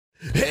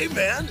Hey,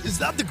 man, is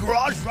that the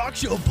Garage Rock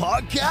Show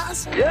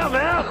podcast? Yeah,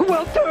 man.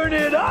 Well, turn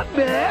it up,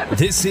 man.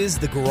 This is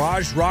the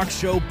Garage Rock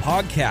Show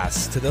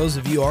podcast. To those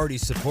of you already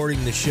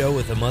supporting the show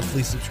with a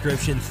monthly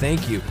subscription,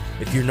 thank you.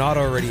 If you're not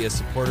already a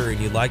supporter and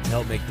you'd like to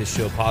help make this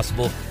show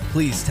possible,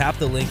 please tap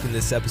the link in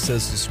this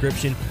episode's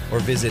description or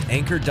visit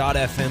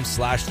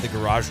anchor.fm/The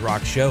Garage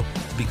Rock Show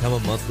to become a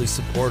monthly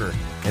supporter.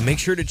 And make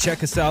sure to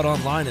check us out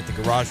online at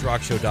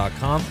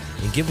thegaragerockshow.com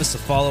and give us a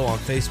follow on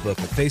Facebook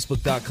at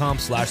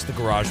facebook.com/The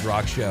Garage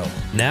Rock Show.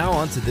 Now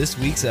on to this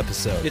week's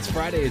episode. It's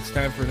Friday. It's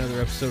time for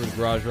another episode of the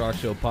Garage Rock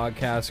Show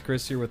podcast.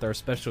 Chris here with our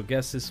special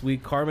guest this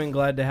week. Carmen,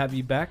 glad to have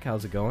you back.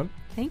 How's it going?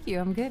 Thank you.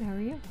 I'm good. How are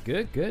you?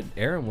 Good, good.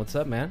 Aaron, what's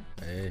up, man?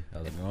 Hey,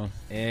 how's it going?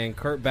 And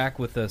Kurt back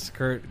with us.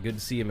 Kurt, good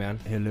to see you, man.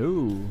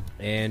 Hello.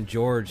 And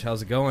George,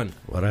 how's it going?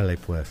 Órale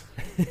pues.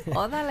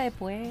 Ódale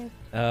pues.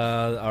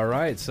 All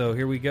right, so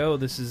here we go.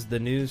 This is the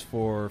news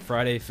for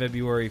Friday,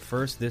 February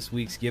 1st. This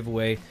week's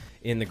giveaway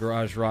in the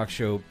Garage Rock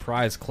Show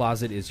prize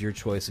closet is your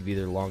choice of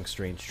either Long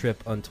Strange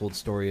Trip, Untold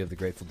Story of the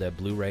Grateful Dead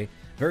Blu-ray,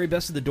 Very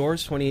Best of the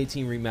Doors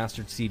 2018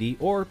 Remastered CD,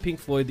 or Pink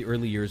Floyd The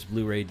Early Years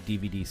Blu-ray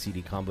DVD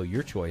CD combo,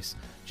 your choice.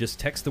 Just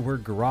text the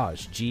word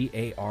GARAGE,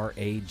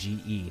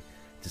 G-A-R-A-G-E,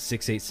 to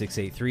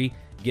 68683.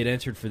 Get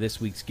entered for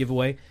this week's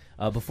giveaway.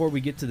 Before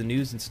we get to the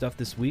news and stuff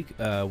this week,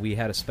 we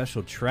had a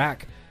special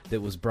track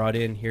that was brought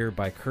in here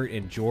by Kurt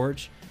and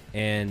George,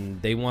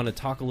 and they want to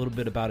talk a little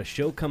bit about a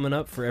show coming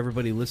up for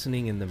everybody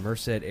listening in the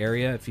Merced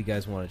area if you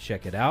guys want to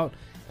check it out,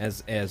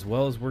 as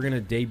well as we're going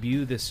to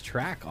debut this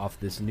track off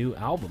this new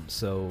album.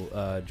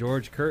 So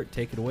George, Kurt,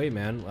 take it away,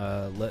 man.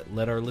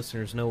 Let our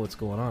listeners know what's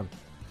going on.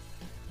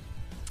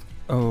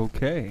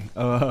 Okay.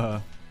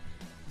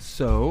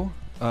 So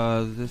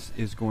this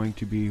is going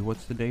to be,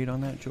 what's the date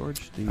on that, George?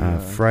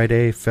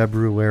 Friday,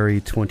 February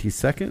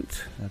 22nd.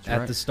 That's At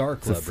right. the Star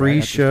It's Club, a free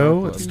right?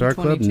 show at Star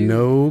Club. 22.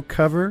 No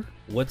cover.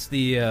 What's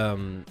the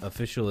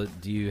official?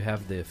 Do you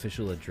have the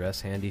official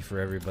address handy for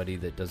everybody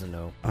that doesn't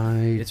know?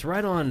 It's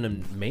right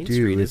on Main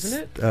Street, isn't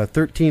it?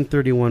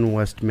 1331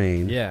 West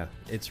Main. Yeah,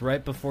 it's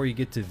right before you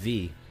get to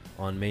V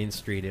on Main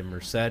Street in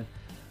Merced,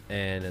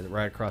 and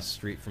right across the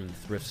street from the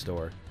thrift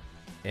store.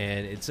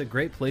 And it's a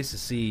great place to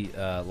see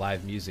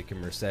live music in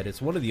Merced.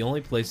 It's one of the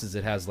only places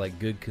that has like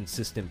good,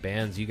 consistent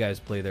bands. You guys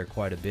play there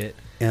quite a bit.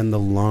 And the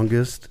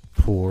longest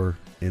pour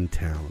in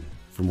town,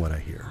 from what I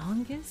hear.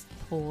 Longest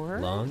pour?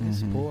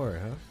 Longest pour,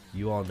 huh?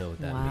 You all know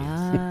what that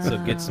means. So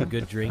get some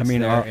good drinks I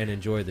mean, there and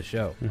enjoy the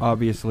show.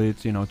 Obviously,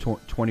 it's,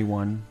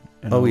 21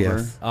 and Oh, over.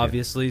 yes.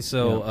 Obviously,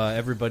 so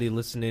everybody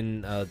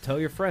listening, tell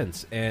your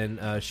friends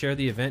and share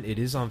the event. It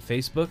is on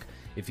Facebook.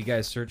 If you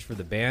guys search for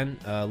the band,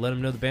 let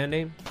them know the band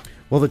name.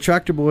 Well, the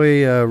Tractor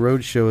Boy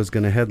Road Show is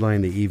going to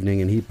headline the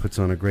evening, and he puts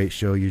on a great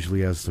show.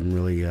 Usually has some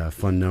really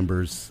fun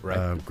numbers,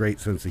 Right. Great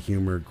sense of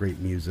humor, great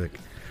music.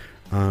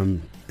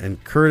 And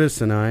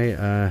Curtis and I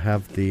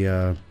have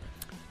the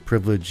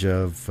privilege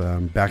of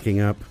backing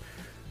up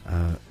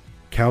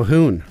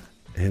Calhoun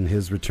in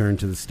his return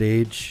to the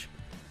stage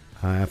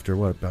after,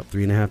 about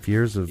 3.5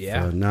 years of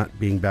not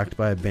being backed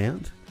by a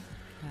band.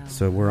 Wow.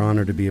 So we're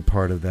honored to be a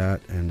part of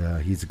that,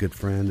 and he's a good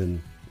friend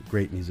and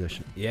great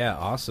musician. Yeah,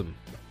 awesome.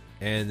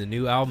 And the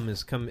new album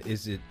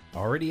is it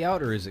already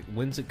out, or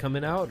when's it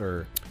coming out,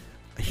 or?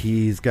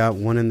 He's got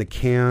one in the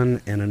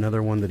can and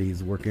another one that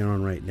he's working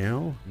on right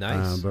now.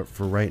 Nice. But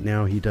for right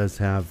now, he does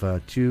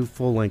have 2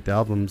 full-length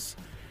albums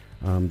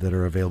that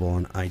are available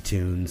on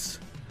iTunes,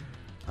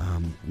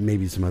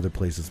 maybe some other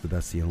places, but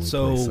that's the only place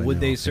I So would know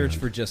they of search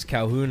him. for just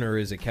Calhoun, or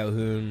is it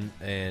Calhoun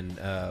and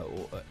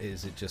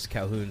is it just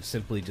Calhoun,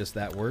 simply just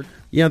that word?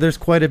 Yeah, there's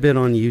quite a bit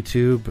on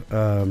YouTube,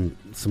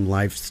 some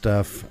live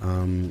stuff.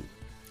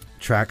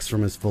 Tracks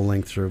from his full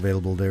lengths are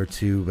available there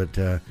too, but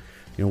at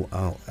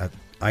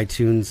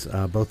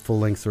iTunes, both full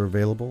lengths are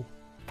available.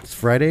 It's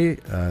Friday,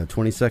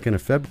 22nd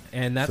of February.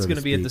 And that's so going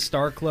to be at the speak.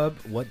 Star Club.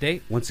 What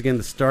date? Once again,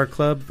 the Star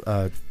Club,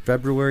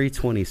 February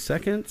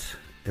 22nd,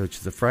 which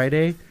is a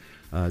Friday.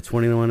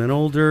 21 and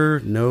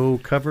older, no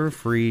cover,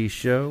 free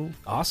show.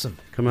 Awesome.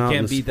 Come out Can't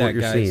and beat support that,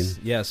 your guys.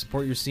 scene. Yeah,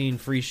 support your scene.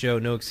 Free show,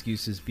 no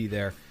excuses. Be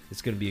there.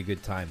 It's going to be a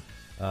good time.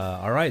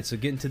 All right, so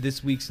getting to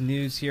this week's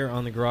news here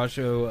on the Garage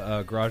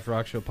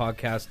Rock Show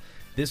podcast.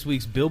 This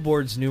week's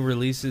Billboard's new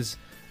releases.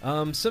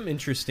 Some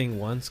interesting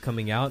ones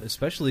coming out,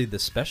 especially the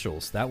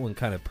specials. That one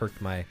kind of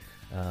perked my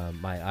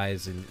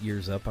eyes and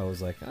ears up. I was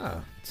like,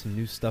 some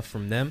new stuff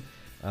from them.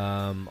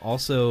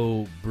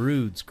 Also,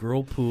 Broods,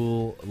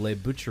 Girlpool, Les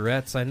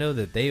Butcherettes. I know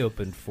that they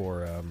opened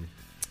for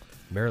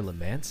Marilyn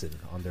Manson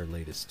on their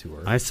latest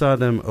tour. I saw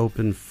them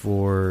open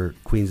for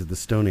Queens of the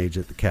Stone Age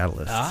at the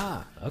Catalyst.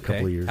 Okay. A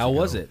couple of years How ago.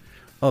 was it?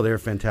 Oh, they're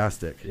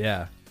fantastic.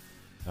 Yeah.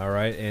 All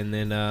right, and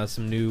then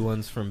some new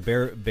ones from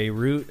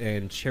Beirut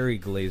and Cherry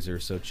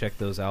Glazer. So check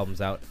those albums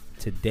out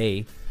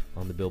today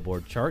on the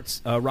Billboard charts.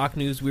 Rock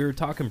news, we were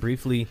talking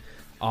briefly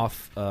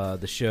off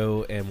the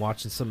show and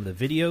watching some of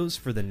the videos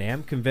for the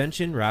NAMM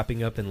convention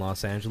wrapping up in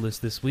Los Angeles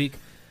this week.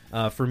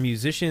 For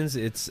musicians,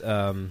 it's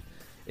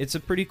a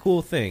pretty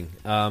cool thing.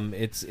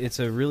 It's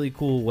a really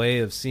cool way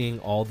of seeing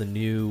all the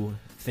new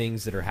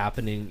things that are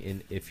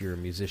happening if you're a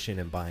musician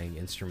and buying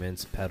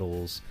instruments,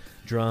 pedals,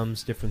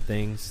 drums, different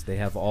things. They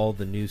have all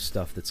the new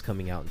stuff that's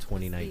coming out in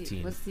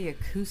 2019. What's the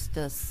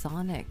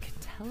Acoustasonic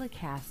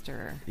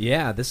Telecaster?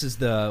 Yeah, this is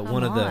the Come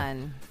one of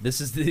on.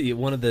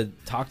 the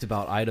talked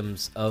about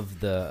items of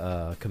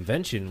the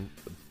convention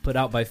put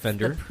out by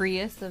Fender. The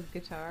Prius of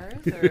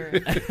guitars?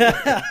 Or?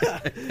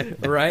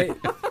 Right?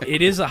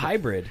 It is a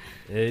hybrid.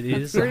 It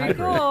is a Pretty hybrid.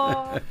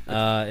 cool.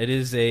 It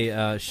is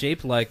a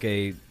shaped like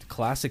a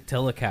classic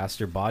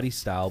Telecaster body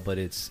style, but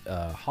it's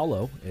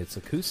hollow. It's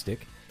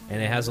acoustic,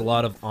 and it has a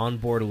lot of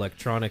onboard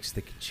electronics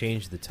that can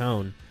change the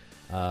tone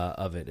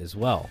of it as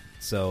well.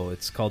 So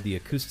it's called the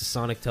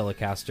Acoustasonic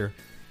Telecaster.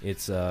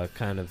 It's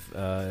kind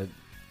of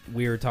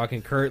we were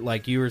talking, Kurt,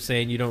 like you were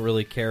saying, you don't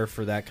really care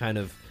for that kind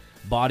of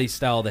body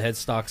style. The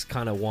headstock's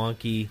kind of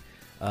wonky.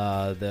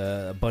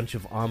 A bunch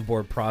of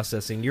onboard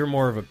processing. You're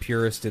more of a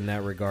purist in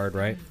that regard,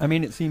 right? I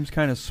mean, it seems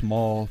kind of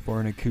small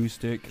for an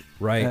acoustic.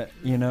 Right.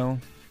 You know?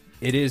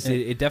 It is.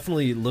 It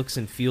definitely looks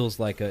and feels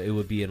like it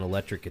would be an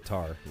electric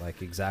guitar.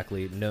 Like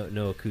exactly,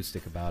 no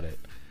acoustic about it.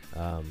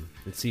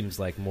 It seems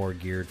like more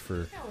geared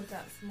for. Yeah, with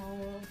that small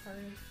little part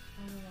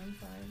on the one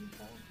side.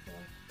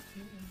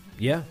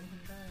 Yeah.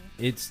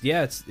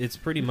 It's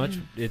pretty much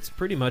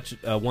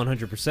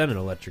 100% an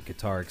electric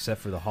guitar, except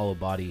for the hollow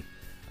body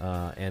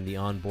and the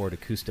onboard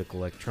acoustic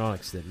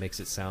electronics that makes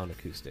it sound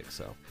acoustic.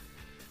 So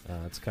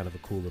it's kind of a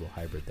cool little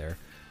hybrid there.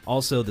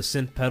 Also, the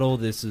synth pedal.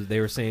 They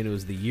were saying it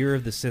was the year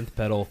of the synth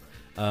pedal.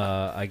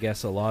 I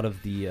guess a lot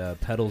of the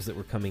pedals that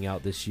were coming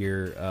out this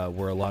year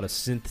were a lot of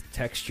synth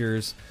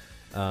textures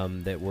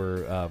that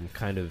were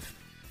kind of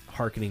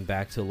harkening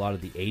back to a lot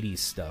of the 80s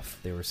stuff.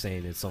 They were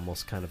saying it's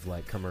almost kind of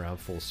like come around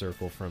full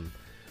circle from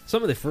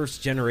some of the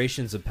first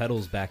generations of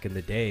pedals back in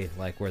the day,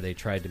 like where they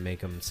tried to make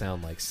them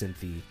sound like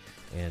synthy,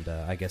 and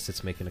I guess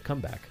it's making a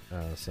comeback.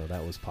 So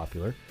that was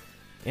popular.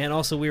 And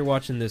also, we were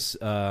watching this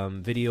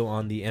video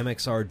on the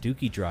MXR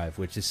Dookie Drive,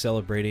 which is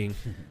celebrating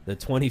the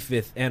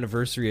 25th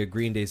anniversary of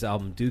Green Day's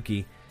album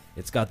Dookie.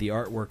 It's got the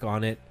artwork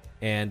on it,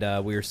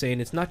 and we were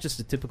saying it's not just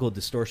a typical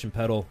distortion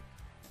pedal.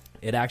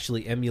 It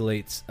actually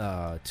emulates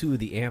two of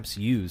the amps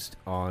used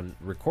on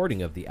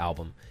recording of the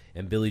album.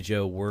 And Billy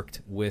Joe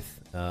worked with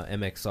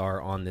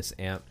MXR on this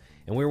amp.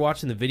 And we were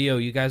watching the video.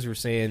 You guys were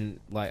saying,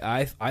 like,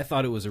 I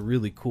thought it was a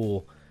really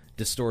cool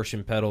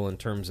distortion pedal in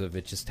terms of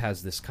it just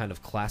has this kind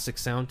of classic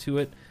sound to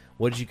it.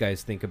 What did you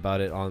guys think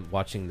about it on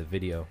watching the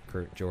video,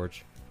 Kurt,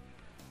 George?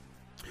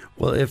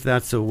 Well, if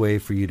that's a way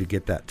for you to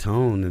get that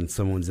tone and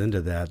someone's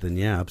into that, then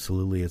yeah,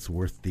 absolutely, it's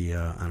worth the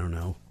I don't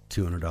know,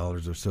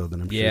 $200 or so.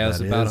 Then I'm sure yeah,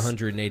 that it's about is.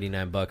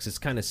 $189. It's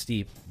kind of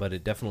steep, but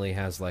it definitely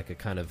has like a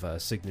kind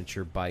of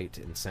signature bite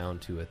and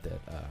sound to it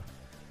that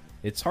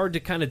it's hard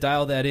to kind of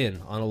dial that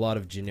in on a lot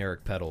of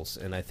generic pedals.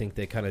 And I think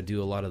they kind of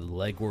do a lot of the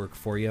legwork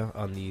for you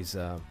on these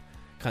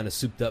kind of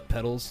souped up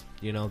pedals.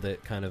 You know,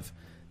 that kind of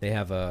they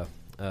have a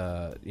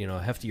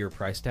heftier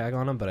price tag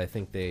on them, but I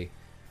think they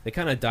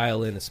kind of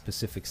dial in a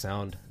specific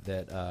sound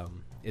that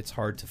it's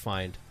hard to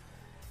find.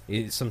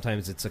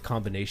 Sometimes it's a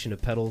combination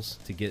of pedals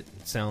to get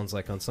sounds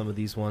like on some of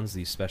these ones,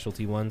 these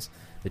specialty ones,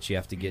 that you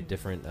have to get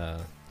different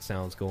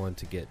sounds going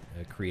to get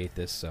create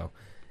this. So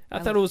I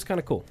thought it was kind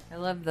of cool. I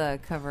love the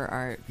cover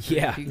art.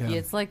 Yeah. Dookie.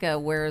 It's like a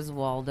Where's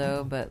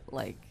Waldo, but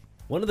like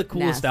one of the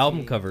coolest nasty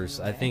album covers,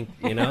 in a I way. think,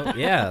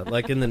 yeah,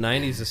 like in the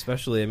 90s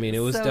especially. I mean, it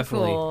was so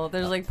definitely cool.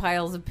 There's like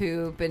piles of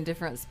poop in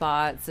different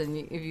spots, and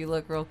if you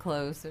look real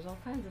close, there's all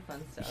kinds of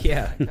fun stuff.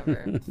 Yeah. on that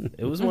cover.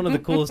 It was one of the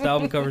coolest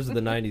album covers of the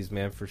 90s,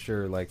 man, for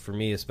sure. Like, for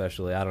me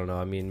especially. I don't know.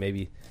 I mean,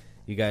 maybe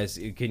you guys,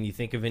 can you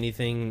think of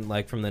anything,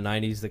 like, from the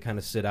 90s that kind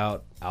of stood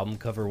out album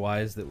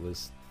cover-wise that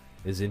was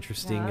as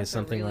interesting Yeah, as that's a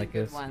something really like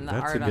good this? One. The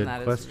That's a art on good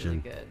that is question.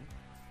 really good.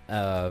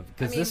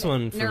 Because this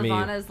one, for me...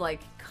 Nirvana's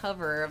like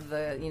cover of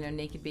the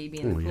Naked Baby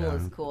in the Pool yeah.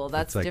 is cool.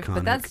 That's That's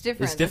different, but iconic. that's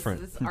different. It's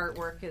different. This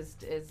artwork is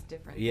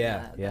different.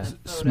 Yeah, than yeah.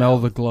 the photo. Smell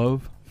the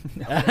glove.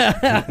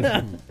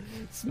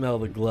 Smell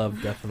the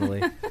glove,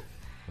 definitely.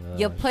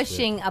 You're shit.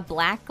 pushing a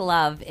black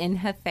glove in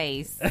her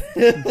face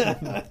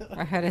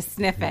for her to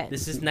sniff it.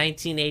 This is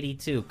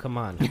 1982. Come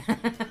on.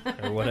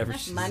 Or whatever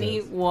she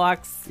Money says.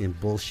 walks. In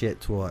bullshit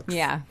twats.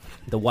 Yeah.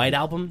 The White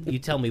Album? You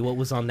tell me, what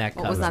was on that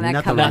What cover? was on that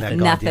Nothing cover? on that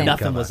goddamn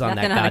Nothing cover. was on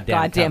Nothing that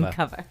goddamn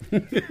cover.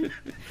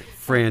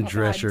 Fran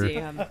Drescher,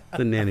 Goddamn.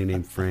 the nanny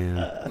named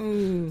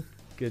Fran.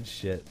 Good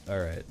shit. All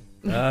right.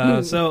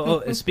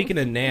 Speaking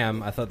of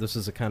NAMM, I thought this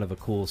was a kind of a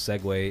cool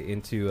segue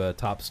into a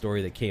top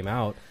story that came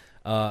out.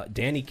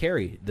 Danny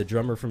Carey, the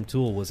drummer from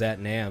Tool, was at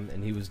NAMM,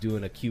 and he was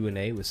doing a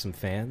Q&A with some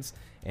fans,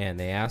 and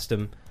they asked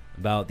him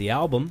about the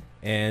album,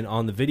 and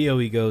on the video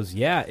he goes,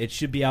 yeah, it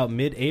should be out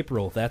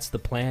mid-April. That's the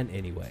plan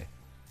anyway.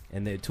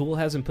 And the Tool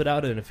hasn't put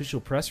out an official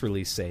press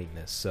release saying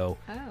this, so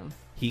Oh.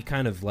 he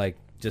kind of like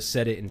just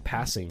said it in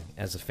passing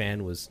as a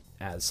fan was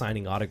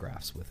signing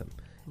autographs with him.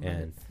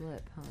 And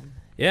Slip, huh?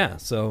 yeah,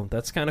 so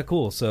that's kind of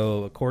cool.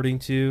 So according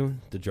to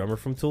the drummer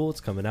from Tool, it's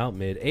coming out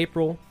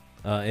mid-April.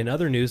 In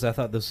other news, I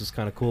thought this was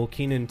kind of cool.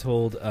 Keenan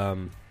told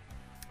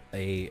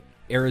a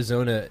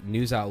Arizona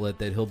news outlet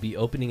that he'll be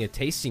opening a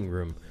tasting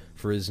room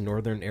for his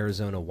Northern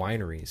Arizona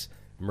wineries,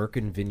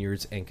 Merkin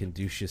Vineyards and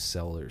Caduceus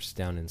Cellars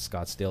down in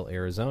Scottsdale,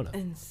 Arizona.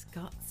 In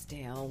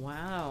Scottsdale,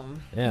 wow.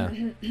 Yeah.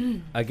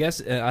 I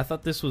guess I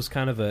thought this was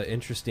kind of an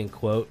interesting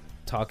quote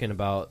talking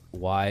about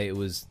why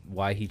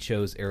he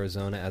chose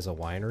Arizona as a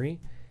winery.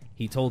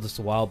 He told us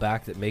a while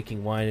back that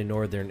making wine in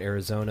Northern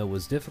Arizona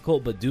was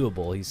difficult but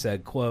doable. He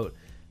said, quote,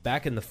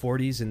 "Back in the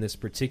 40s in this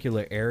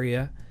particular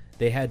area,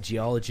 they had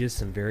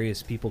geologists and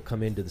various people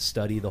come in to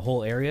study the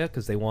whole area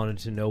because they wanted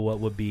to know what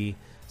would be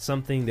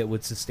something that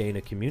would sustain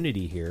a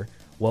community here.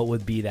 What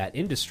would be that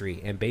industry?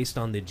 And based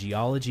on the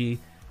geology,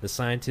 the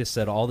scientists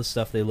said all the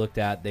stuff they looked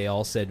at, they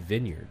all said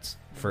vineyards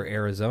for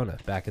Arizona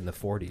back in the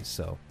 40s.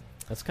 So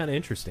that's kind of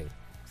interesting.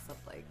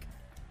 Except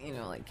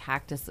like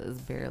cactuses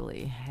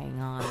barely hang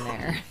on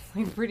there. It's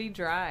like pretty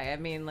dry. I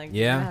mean, like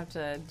you have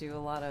to do a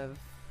lot of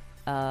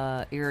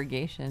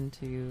irrigation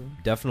to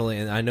definitely.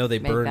 And I know they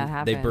make that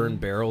happen. burn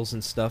barrels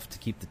and stuff to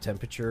keep the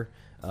temperature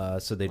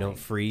so they don't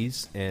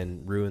freeze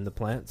and ruin the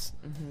plants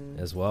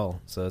as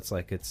well. So it's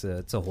like it's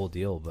a whole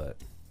deal, but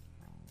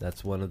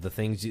that's one of the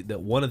things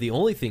one of the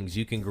only things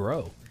you can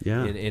grow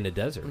in a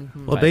desert.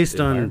 Well, based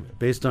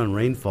on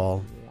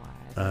rainfall,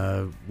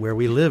 where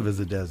we live is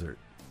a desert.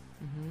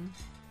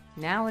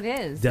 Now it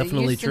is.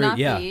 Definitely it used true. To not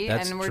Yeah, be,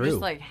 that's and we're true. just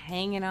like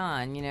hanging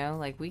on,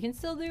 like we can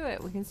still do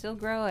it. We can still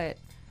grow it.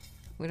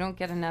 We don't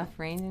get enough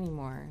rain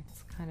anymore.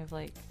 It's kind of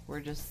like we're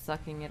just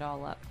sucking it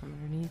all up from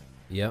underneath.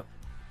 Yep.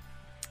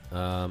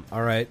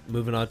 All right,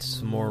 moving on to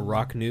some more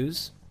rock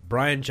news.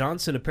 Brian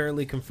Johnson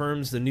apparently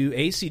confirms the new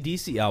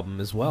AC/DC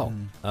album as well.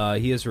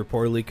 He has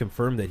reportedly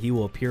confirmed that he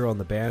will appear on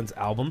the band's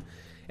album.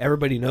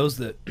 Everybody knows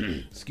that,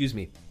 excuse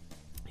me,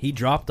 he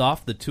dropped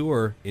off the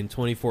tour in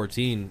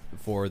 2014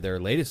 for their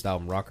latest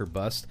album, Rock or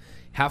Bust,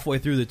 halfway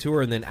through the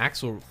tour, and then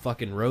Axl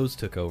fucking Rose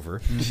took over.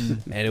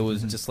 And it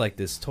was just like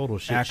this total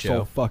shit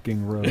show. Axl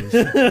fucking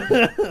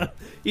Rose.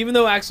 Even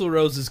though Axl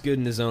Rose is good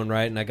in his own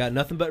right, and I got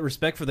nothing but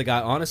respect for the guy,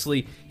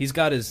 honestly, he's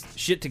got his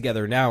shit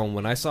together now, and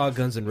when I saw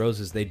Guns N'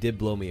 Roses, they did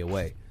blow me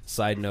away.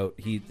 Side note,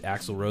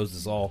 Axl Rose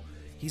is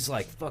he's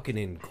like fucking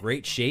in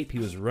great shape. He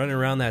was running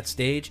around that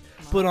stage,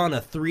 put on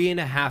a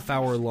 3.5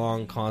 hour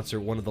long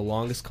concert, one of the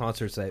longest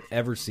concerts I've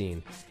ever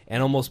seen,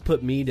 and almost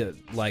put me to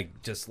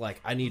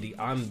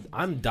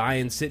I'm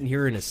dying sitting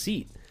here in a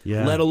seat.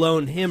 Yeah. Let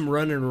alone him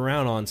running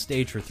around on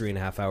stage for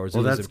 3.5 hours.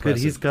 Well, It was that's impressive.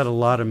 good. He's got a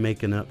lot of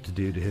making up to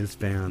do to his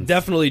fans.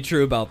 Definitely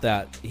true about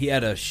that. He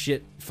had a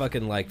shit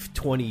fucking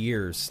 20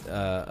 years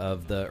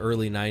of the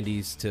early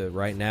 90s to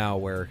right now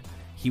where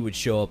he would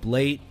show up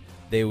late.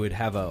 They would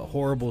have a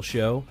horrible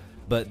show,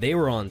 but they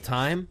were on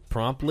time,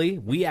 promptly.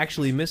 We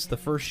actually missed the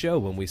first show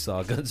when we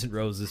saw Guns N'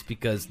 Roses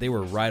because they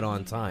were right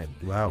on time.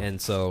 Wow. And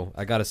so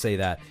I got to say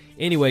that.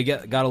 Anyway,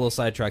 got a little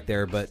sidetracked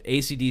there, but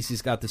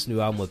AC/DC's got this new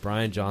album with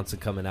Brian Johnson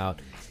coming out.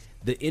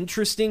 The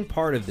interesting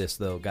part of this,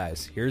 though,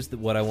 guys, here's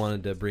what I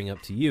wanted to bring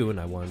up to you, and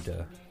I wanted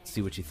to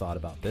see what you thought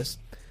about this.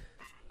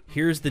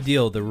 Here's the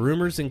deal. The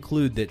rumors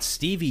include that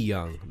Stevie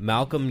Young,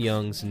 Malcolm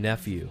Young's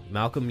nephew,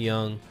 Malcolm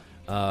Young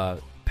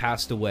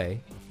passed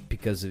away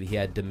because he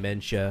had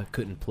dementia,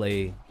 couldn't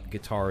play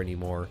guitar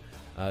anymore.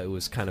 It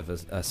was kind of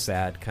a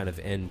sad kind of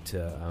end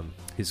to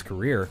his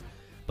career.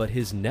 But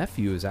his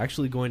nephew is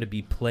actually going to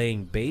be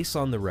playing bass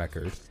on the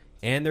record,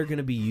 and they're going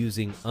to be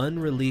using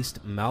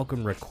unreleased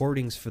Malcolm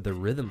recordings for the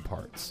rhythm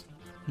parts.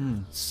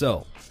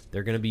 So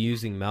they're going to be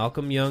using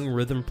Malcolm Young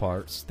rhythm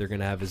parts. They're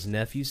going to have his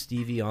nephew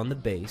Stevie on the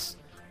bass,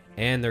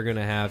 and they're going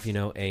to have,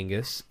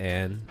 Angus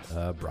and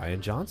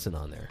Brian Johnson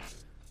on there.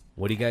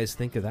 What do you guys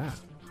think of that?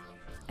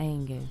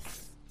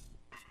 Angus.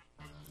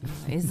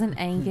 Isn't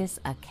Angus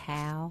a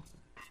cow?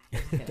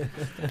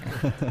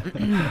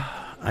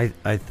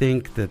 I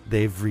think that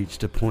they've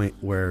reached a point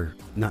where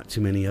not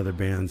too many other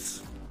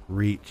bands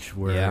reach,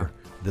 where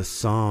the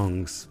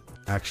songs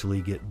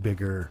actually get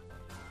bigger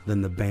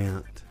than the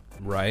band.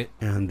 Right.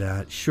 And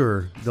that,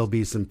 sure, there'll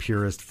be some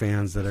purist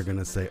fans that are going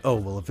to say, oh,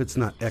 well, if it's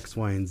not X,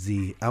 Y, and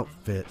Z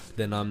outfit,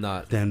 Then I'm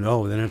not. then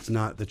it's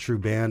not the true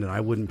band, and I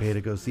wouldn't pay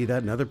to go see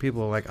that. And other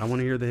people are like, I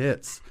want to hear the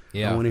hits.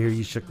 Yeah. I want to hear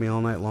You Shook Me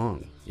All Night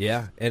Long.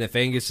 Yeah, and if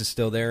Angus is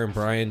still there and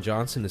Brian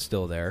Johnson is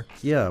still there.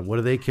 Yeah, what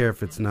do they care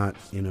if it's not,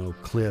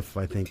 Cliff,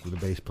 I think, the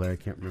bass player. I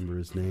can't remember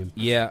his name.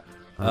 Yeah.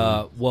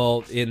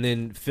 Well, and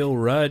then Phil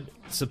Rudd.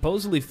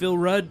 Supposedly Phil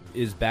Rudd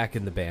is back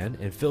in the band,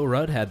 and Phil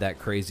Rudd had that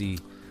crazy...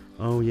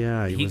 Oh,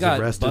 yeah. He was got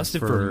arrested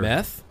busted for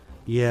meth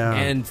Yeah.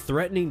 and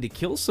threatening to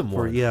kill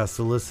someone.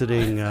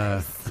 Soliciting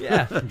Yeah,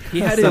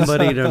 he had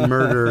somebody to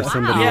murder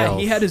somebody Yeah, else.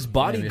 he had his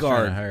Maybe he's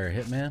trying to bodyguard. hire a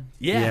hitman.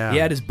 Yeah, he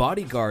had his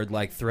bodyguard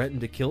threaten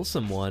to kill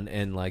someone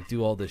and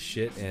do all this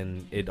shit,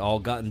 and it all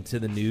got into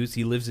the news.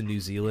 He lives in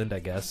New Zealand, I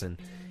guess, and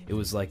it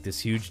was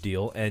this huge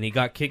deal, and he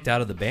got kicked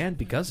out of the band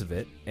because of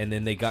it. And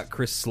then they got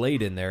Chris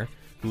Slade in there,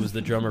 who was the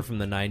drummer from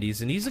the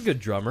 90s, and he's a good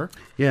drummer.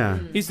 Yeah.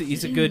 He's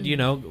a good,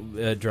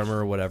 drummer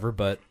or whatever,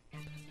 but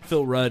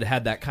Phil Rudd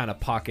had that kind of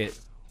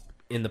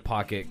in the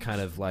pocket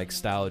kind of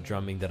style of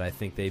drumming that I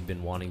think they've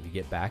been wanting to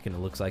get back, and it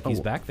looks like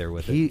he's back there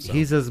with it. So.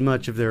 He's as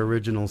much of their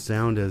original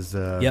sound as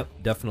Yep,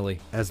 definitely.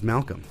 as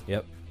Malcolm.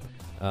 Yep.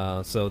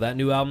 So that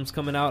new album's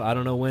coming out. I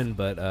don't know when,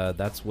 but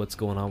that's what's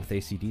going on with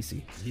AC/DC.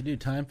 Did he do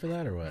time for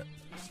that or what?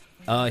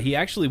 He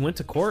actually went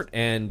to court,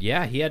 and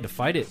yeah, he had to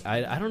fight it.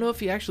 I don't know if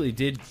he actually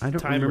did time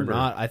remember. or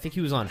not. I think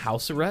he was on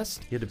house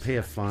arrest. He had to pay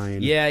a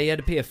fine. Yeah, he had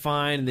to pay a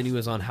fine, and then he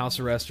was on house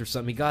arrest or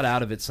something. He got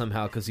out of it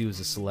somehow because he was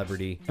a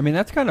celebrity. I mean,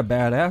 that's kind of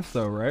badass,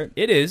 though, right?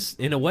 It is,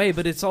 in a way,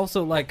 but it's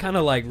also like kind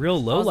of like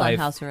real low I was on life,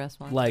 house arrest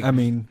once. like I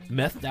mean,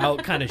 methed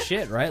out kind of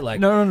shit, right?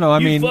 Like no. I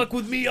you mean, fuck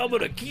with me, I'm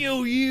gonna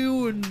kill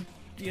you, and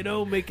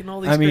making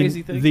all these I mean,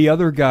 crazy things. the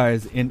other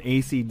guys in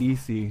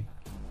AC/DC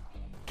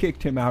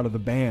kicked him out of the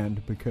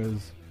band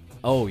because,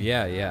 Oh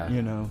yeah.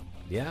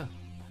 yeah,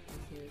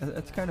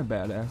 that's kind of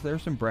badass.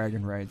 There's some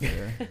bragging rights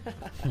there.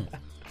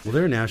 Well,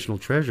 they're a national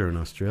treasure in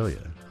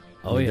Australia.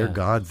 Oh, yeah. They're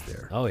gods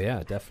there. Oh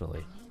yeah,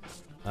 definitely.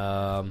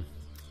 All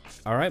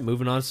right,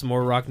 moving on to some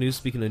more rock news.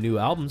 Speaking of new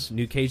albums,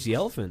 new Cage the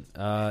Elephant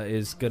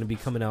is going to be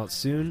coming out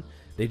soon.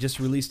 They just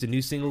released a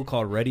new single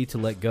called Ready to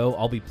Let Go.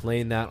 I'll be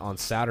playing that on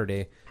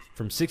Saturday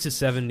from 6 to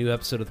 7, new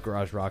episode of the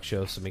Garage Rock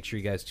Show, so make sure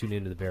you guys tune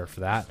into The Bear for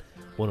that,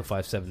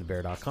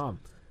 1057thebear.com.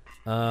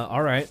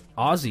 All right,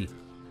 Ozzy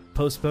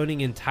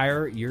postponing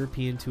entire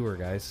European tour,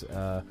 guys.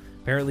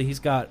 Apparently he's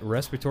got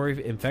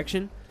respiratory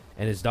infection,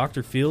 and his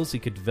doctor feels he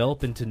could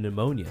develop into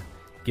pneumonia.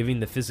 Given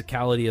the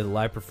physicality of the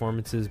live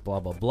performances, blah,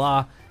 blah,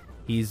 blah,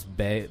 he's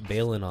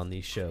bailing on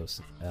these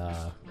shows.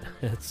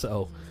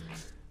 So,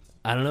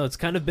 I don't know. It's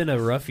kind of been a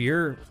rough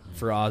year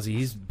for Ozzy.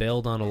 He's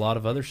bailed on a lot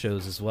of other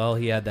shows as well.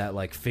 He had that,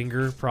 like,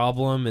 finger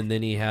problem, and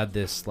then he had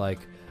this, like,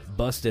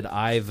 busted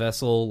eye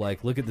vessel.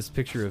 Like, look at this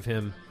picture of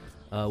him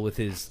with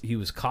his... He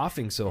was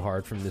coughing so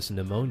hard from this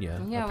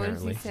pneumonia, yeah,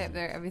 apparently. what does he say up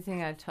there?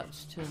 Everything I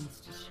touch turns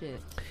to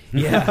shit.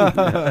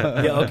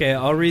 Yeah. Yeah, okay,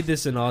 I'll read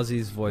this in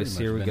Ozzy's voice.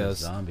 Pretty Here much we been go. a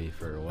zombie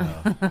for a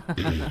while.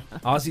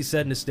 Ozzy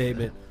said in a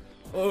statement,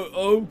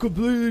 I'm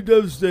completely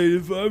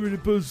devastated for having to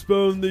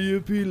postpone the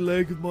European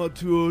leg of my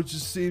tour. It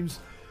just seems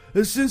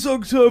that since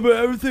October,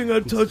 everything I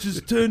touch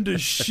has turned to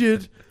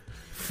shit.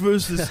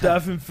 First the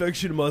staph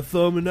infection in my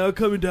thumb, and now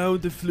coming down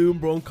with the flu and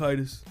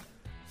bronchitis.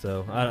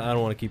 So I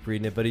don't want to keep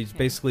reading it, but he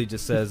basically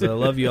just says, I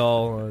love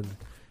y'all.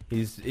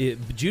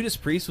 Judas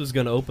Priest was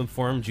going to open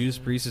for him. Judas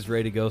Priest is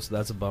ready to go, so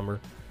that's a bummer.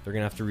 They're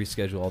going to have to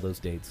reschedule all those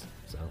dates.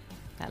 So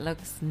That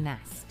looks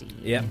nasty.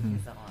 Yeah.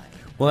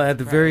 Well, at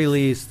the very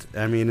least,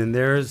 I mean, and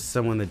there's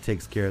someone that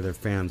takes care of their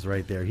fans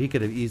right there. He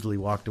could have easily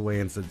walked away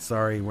and said,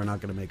 sorry, we're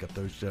not going to make up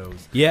those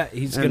shows. yeah,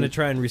 he's And going to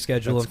try and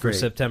reschedule them that's for great.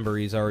 September.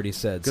 He's already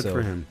said. Good so,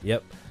 for him.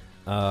 Yep.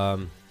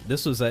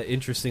 This was an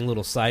interesting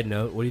little side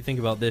note. What do you think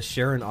about this?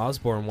 Sharon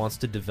Osbourne wants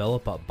to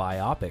develop a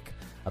biopic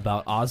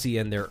about Ozzy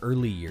and their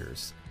early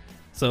years.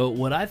 So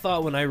what I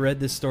thought when I read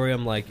this story,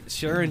 I'm like,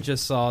 Sharon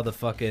just saw the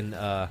fucking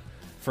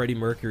Freddie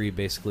Mercury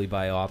basically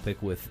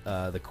biopic with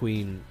the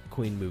Queen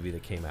movie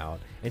that came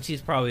out, and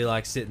she's probably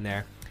like sitting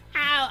there.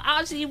 Oh,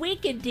 Ozzy, we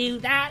could do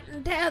that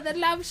and tell the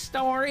love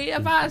story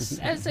of us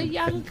as a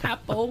young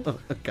couple.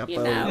 You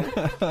know,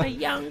 a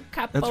young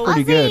couple. That's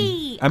pretty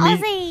Ozzy, good. I mean,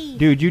 Ozzy,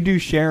 dude, you do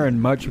Sharon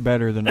much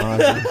better than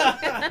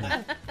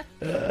Ozzy.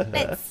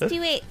 let's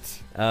do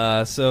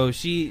it. So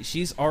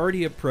she's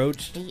already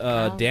approached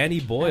Danny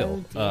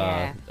Boyle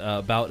Oh,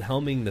 about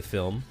helming the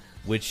film,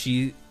 which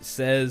she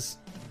says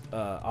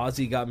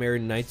Ozzy got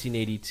married in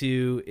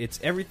 1982. It's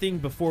everything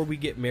before we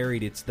get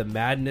married. It's the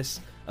madness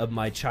of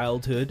my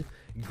childhood,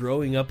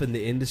 growing up in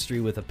the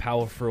industry with a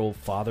powerful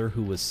father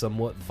who was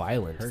somewhat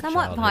violent.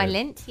 Somewhat childhood.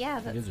 violent. Yeah,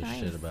 Who that's gives a nice.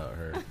 shit about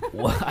her?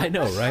 Well, I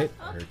know, right?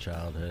 Her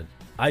childhood.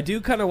 I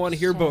do kind of want to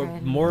hear about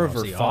Sharon. more of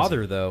her See,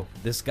 father, though.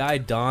 This guy,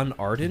 Don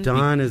Arden.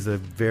 Don is a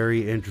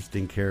very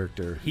interesting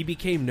character. He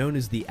became known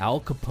as the Al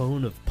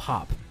Capone of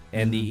pop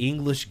and the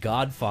English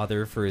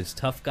godfather for his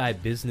tough guy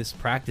business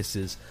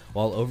practices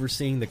while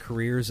overseeing the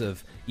careers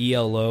of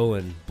ELO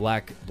and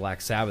Black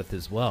Sabbath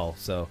as well.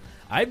 So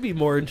I'd be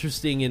more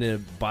interested in a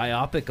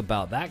biopic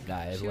about that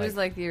guy. She was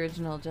like the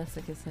original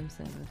Jessica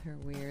Simpson with her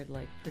weird,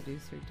 like,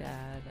 producer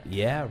dad.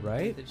 Yeah,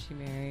 right? That she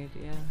married.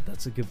 Yeah.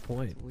 That's a good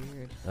point.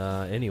 Weird.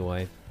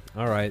 Anyway,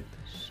 all right.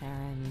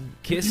 Sharon.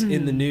 Kiss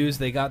in the news.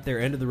 They got their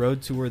end of the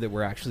road tour that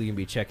we're actually going to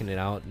be checking it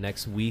out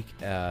next week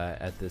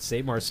at the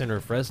Save Center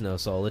of Fresno.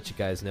 So I'll let you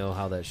guys know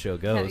how that show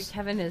goes.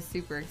 Kevin is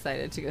super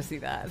excited to go see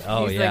that.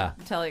 Oh, He's yeah.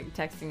 like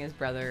texting his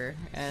brother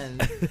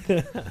and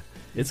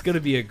It's gonna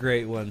be a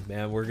great one,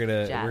 man. We're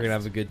gonna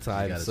have a good He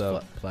time. got his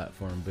So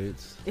platform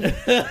boots. he's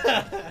I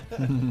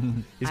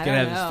gonna don't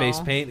have his face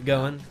know. paint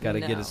going. Got to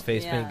get No, his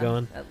face paint yeah,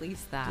 going. At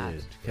least that.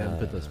 Dude, Kevin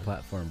put those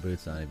platform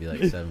boots on. He'd be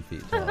like 7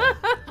 feet tall.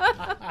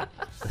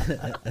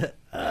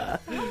 I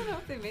don't know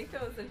if they make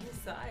those in his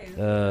size.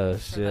 Oh for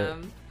shit!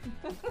 them.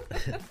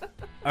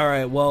 All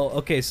right, well,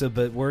 okay. So,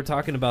 but we're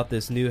talking about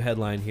this new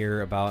headline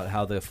here about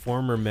how the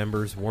former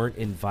members weren't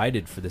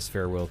invited for this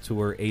farewell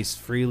tour. Ace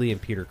Frehley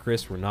and Peter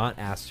Criss were not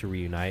asked to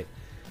reunite.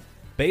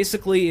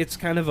 Basically, it's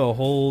kind of a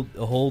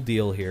whole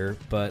deal here,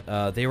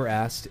 but they were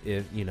asked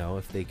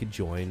if they could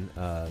join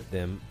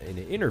them in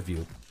an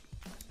interview,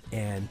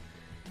 and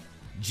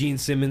Gene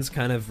Simmons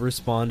kind of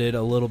responded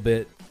a little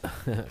bit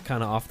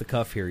kind of off the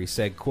cuff here. He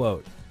said,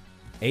 quote,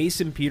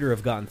 Ace and Peter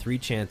have gotten 3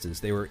 chances.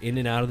 They were in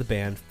and out of the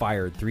band,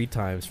 fired 3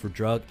 times for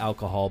drug,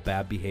 alcohol,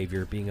 bad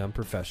behavior, being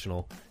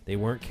unprofessional. They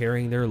weren't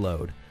carrying their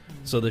load.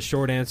 So the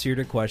short answer to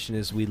your question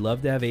is we'd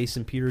love to have Ace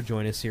and Peter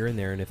join us here and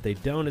there, and if they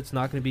don't, it's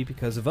not going to be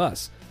because of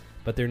us.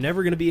 But they're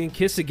never going to be in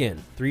Kiss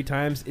again. 3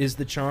 times is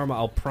the charm.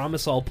 I'll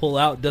promise I'll pull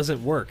out.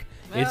 Doesn't work.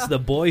 It's the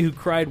boy who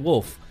cried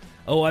wolf.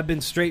 Oh, I've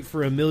been straight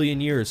for 1,000,000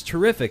 years.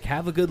 Terrific.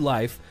 Have a good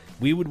life.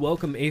 We would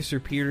welcome Ace or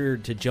Peter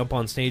to jump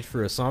on stage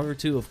for a song or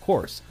two, of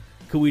course.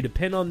 Could we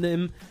depend on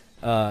them,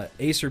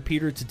 Ace or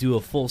Peter, to do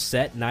a full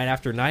set night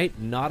after night?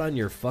 Not on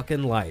your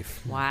fucking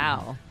life.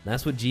 Wow.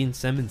 That's what Gene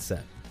Simmons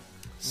said.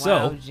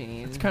 Wow,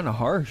 Gene. It's kind of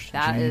harsh.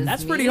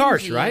 That's pretty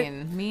harsh, Gene.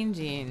 right? Mean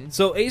Gene.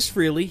 So Ace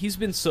Frehley, he's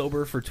been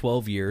sober for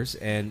 12 years,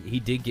 and he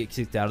did get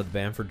kicked out of the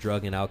band for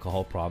drug and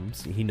alcohol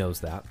problems. He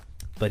knows that.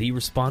 But he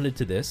responded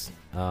to this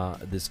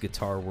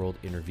Guitar World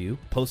interview,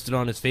 posted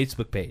on his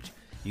Facebook page.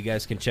 You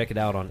guys can check it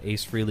out on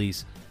Ace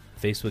Frehley's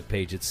Facebook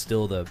page. It's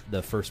still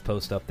the first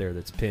post up there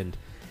that's pinned.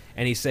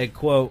 And he said,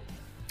 quote,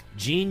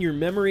 Gene, your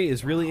memory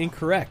is really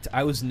incorrect.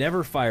 I was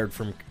never fired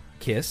from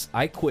Kiss.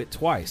 I quit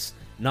twice,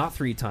 not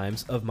 3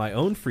 times, of my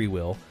own free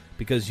will,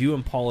 because you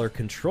and Paul are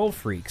control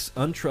freaks,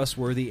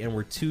 untrustworthy, and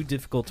were too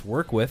difficult to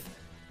work with.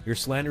 Your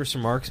slanderous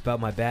remarks about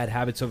my bad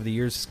habits over the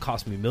years has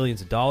cost me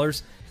millions of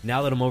dollars.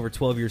 Now that I'm over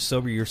 12 years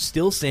sober, you're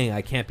still saying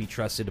I can't be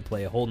trusted to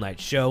play a whole night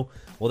show.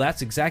 Well,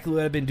 that's exactly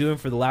what I've been doing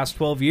for the last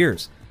 12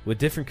 years, with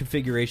different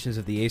configurations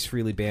of the Ace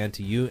Frehley band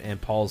to you and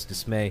Paul's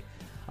dismay.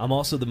 I'm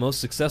also the most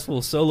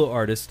successful solo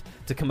artist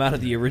to come out of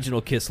the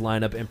original Kiss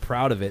lineup, and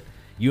proud of it.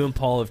 You and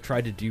Paul have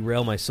tried to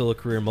derail my solo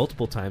career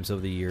multiple times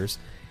over the years.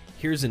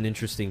 Here's an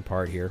interesting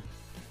part here.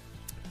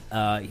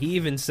 He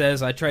even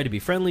says, I tried to be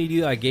friendly to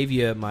you. I gave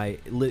you my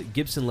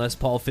Gibson Les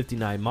Paul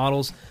 59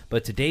 models,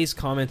 but today's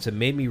comments have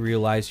made me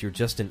realize you're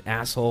just an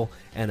asshole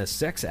and a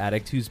sex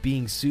addict who's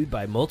being sued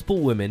by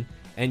multiple women,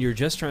 and you're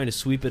just trying to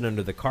sweep it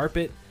under the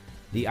carpet.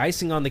 The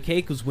icing on the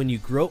cake was when you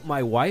groped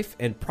my wife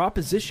and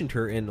propositioned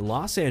her in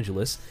Los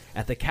Angeles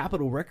at the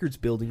Capitol Records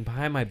building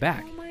behind my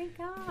back. Oh my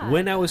God.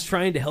 When I was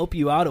trying to help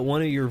you out at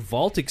one of your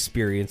vault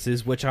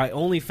experiences, which I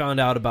only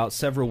found out about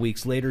several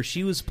weeks later,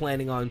 she was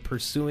planning on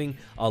pursuing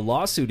a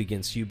lawsuit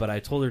against you, but I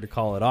told her to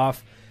call it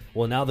off.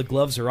 Well, now the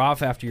gloves are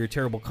off after your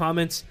terrible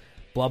comments.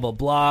 Blah, blah,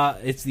 blah.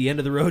 It's the end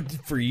of the road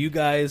for you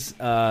guys.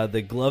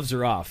 The gloves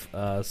are off.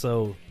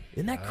 So,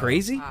 isn't that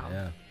crazy? Wow.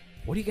 Yeah.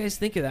 What do you guys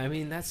think of that? I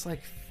mean, that's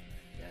like...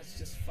 That's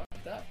just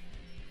fucked up.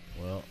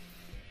 Well,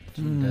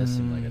 Gene does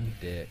seem like a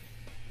dick.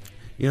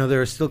 You know,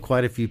 there are still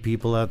quite a few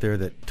people out there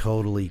that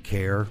totally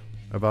care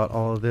about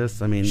all of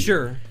this. I mean,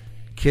 Sure.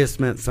 Kiss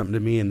meant something to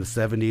me in the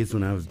 70s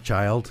when I was a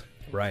child.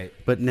 Right.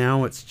 But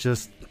now it's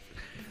just,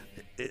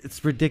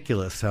 it's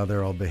ridiculous how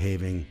they're all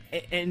behaving.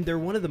 And they're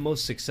one of the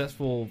most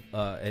successful,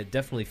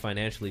 definitely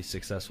financially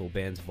successful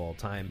bands of all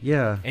time.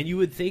 Yeah. And you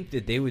would think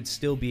that they would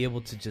still be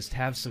able to just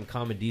have some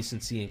common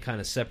decency and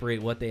kind of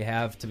separate what they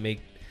have to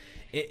make...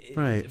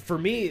 Right. For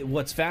me,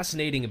 what's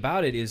fascinating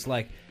about it is,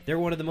 like, they're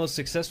one of the most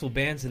successful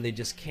bands and they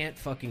just can't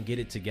fucking get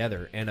it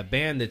together. And a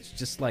band that's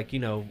just like, you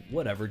know,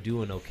 whatever,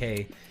 doing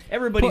okay.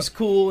 Everybody's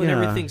cool and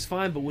yeah. everything's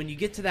fine, but when you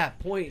get to that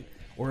point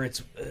where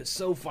it's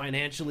so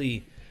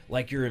financially...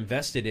 like you're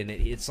invested in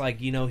it, it's like,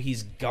 you know,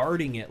 he's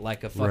guarding it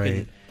like a fucking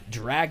Right.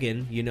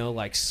 dragon, you know,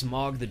 like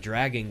Smog the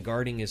Dragon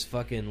guarding his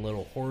fucking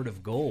little hoard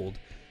of gold.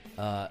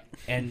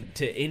 And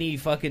to any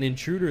fucking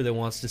intruder that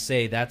wants to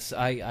say that's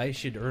I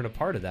should earn a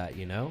part of that,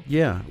 you know?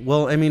 Yeah.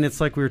 Well, I mean, it's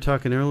like we were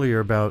talking earlier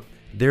about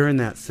they're in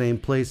that same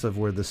place of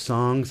where the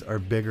songs are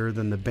bigger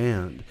than the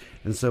band.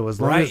 And so as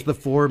long as the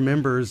 4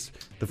 members,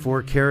 the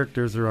 4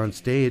 characters are on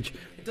stage,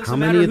 how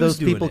many of those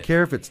people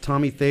care if it's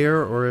Tommy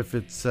Thayer or if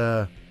it's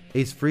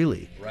Ace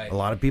Frehley? Right. A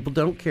lot of people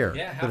don't care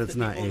half that it's the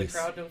not people in the Ace.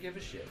 crowd don't give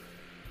a shit.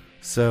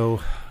 So,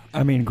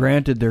 I mean,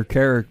 granted, they're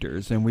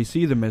characters, and we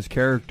see them as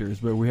characters,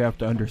 but we have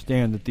to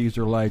understand that these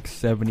are like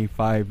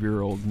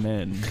 75-year-old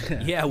men.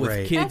 Yeah, with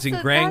Right. kids and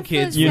That's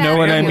grandkids. the You know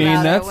what I sad thing mean? about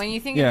it. That's- when you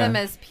think yeah. of them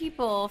as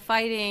people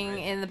fighting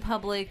in the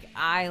public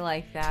eye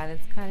like that,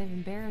 it's kind of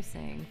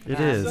embarrassing. for It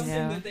them, is. you Something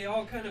know? that they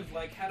all kind of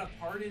like had a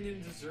part in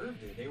and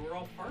deserved it. They were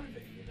all part of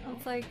it, you know?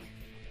 It's like,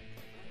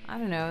 I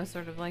don't know,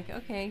 sort of like,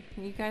 okay,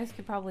 you guys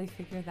could probably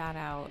figure that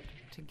out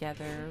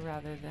together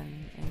rather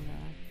than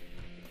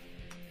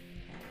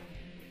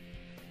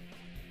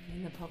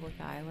in the public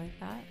eye like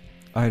that.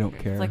 I don't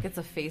care. It's like it's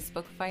a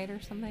Facebook fight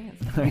or something.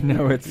 It's I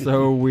know, it's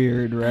so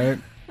weird, right?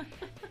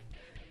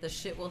 the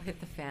shit will hit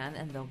the fan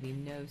and there'll be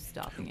no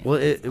stopping it. well,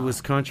 It's it was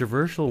on.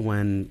 controversial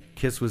when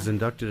Kiss was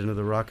inducted into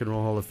the Rock and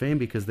Roll Hall of Fame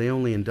because they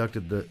only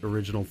inducted the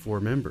original 4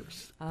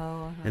 members. Oh,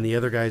 uh-huh. And the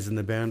other guys in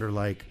the band are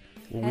like,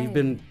 well,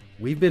 Hey.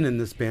 we've been in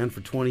this band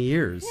for 20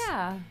 years.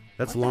 Yeah.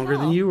 That's What the longer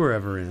than hell? you were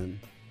ever in.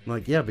 I'm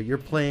like, yeah, but you're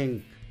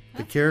playing the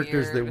That's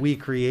characters weird. that we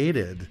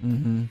created.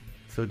 Mm-hmm.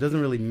 So it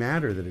doesn't really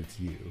matter that it's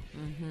you.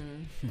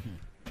 Mm-hmm.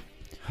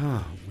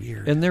 Huh,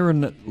 weird. And there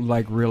were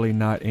like really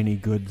not any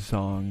good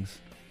songs.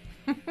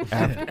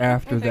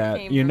 after that.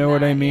 Came You from know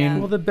what I that, mean? yeah.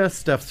 Well, the best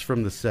stuff's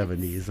from the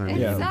 70s. I It's mean,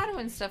 sad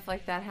when stuff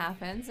like that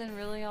happens, and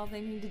really all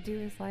they need to do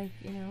is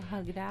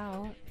hug it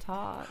out,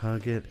 talk.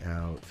 hug it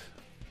out.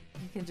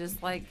 You can just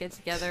get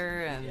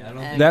together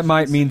and That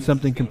might mean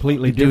something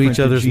completely Do different. each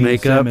to other's Gene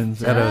makeup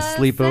Simmons. at a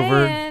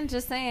sleepover.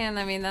 Just saying.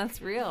 I mean,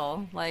 that's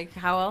real. Like,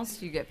 how else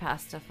do you get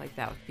past stuff like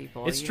that with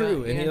people? It's You true,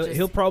 don't- you and don't just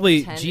he'll probably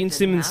pretend it Gene didn't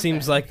Simmons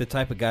seems happen. like the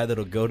type of guy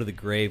that'll go to the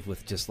grave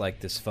with just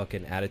like this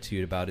fucking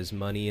attitude about his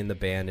money in the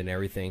band and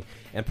everything,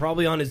 and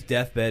probably on his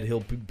deathbed he'll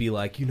be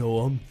like,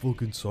 I'm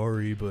fucking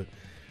sorry, but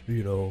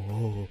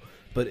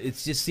But it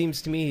just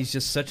seems to me he's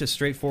just such a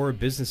straightforward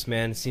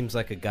businessman. It seems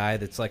like a guy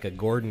that's like a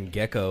Gordon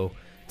Gekko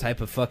type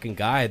of fucking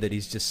guy, that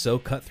he's just so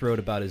cutthroat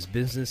about his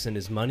business and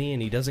his money,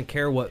 and he doesn't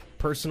care what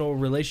personal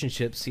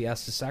relationships he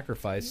has to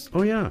sacrifice.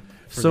 Oh yeah,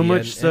 for so the much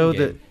end so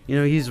game.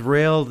 that he's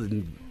railed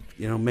and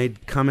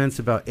made comments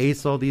about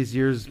Ace all these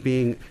years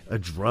being a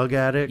drug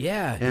addict.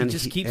 Yeah, he and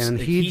just he, keeps- and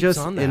he he keeps just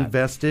on that.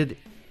 invested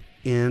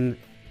in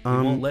He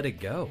won't let it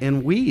go.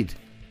 in weed.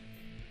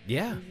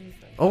 Yeah.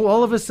 Oh,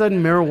 all of a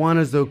sudden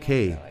marijuana's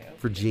okay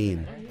for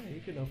Gene.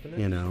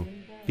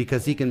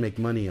 Because he can make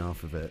money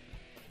off of it.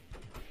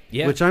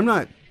 Yeah. Which I'm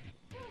not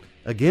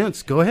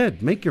against. Go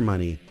ahead, make your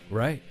money.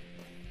 Right.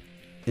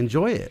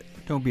 Enjoy it.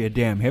 Don't be a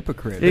damn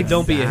hypocrite.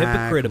 Don't be a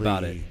hypocrite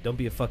about Exactly. it. Don't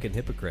be a fucking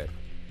hypocrite.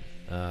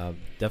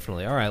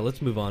 Definitely. All right,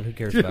 let's move on. Who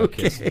cares about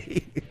Kiss?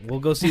 We'll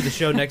go see the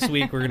show next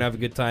week. We're going to have a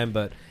good time,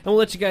 and we'll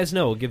let you guys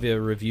know. We'll give you a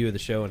review of the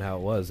show and how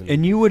it was.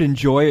 And you would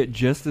enjoy it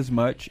just as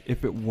much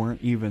if it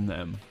weren't even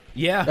them.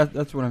 Yeah.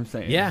 That's what I'm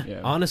saying.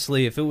 Yeah.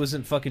 Honestly, if it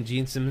wasn't fucking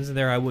Gene Simmons in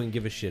there, I wouldn't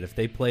give a shit. If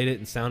they played it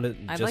and sounded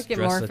I'd just like it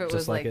dressed more if it just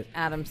was like like it.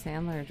 Adam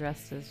Sandler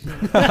dressed as.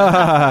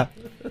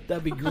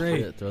 That'd be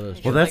great. Yeah, throw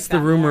those Well, like that's the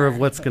that rumor more. of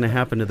what's going to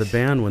happen to the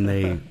band when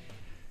they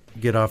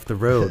get off the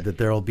road, that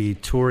there'll be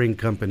touring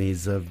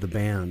companies of the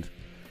band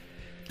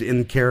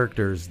in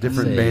characters,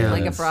 different Say, bands.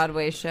 Like a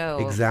Broadway show.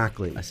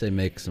 Exactly. I say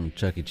make some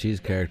Chuck E. Cheese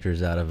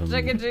characters out of them.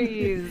 Chuck E.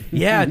 Cheese.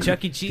 Yeah,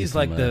 Chuck E. Cheese, Keep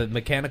like them, the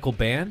mechanical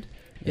band.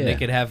 And they Yeah.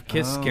 could have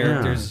Kiss Oh.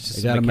 characters, Yeah. just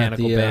They a got them at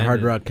mechanical the band. Hard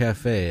and- Rock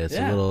Cafe. It's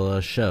Yeah. a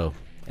little show.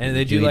 And they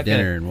You do eat like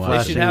dinner a, and they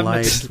watch. should Flashing have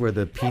lights where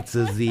the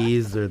pizza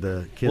Z's or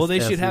the Kiss well, they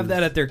should have S's.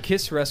 that at their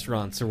Kiss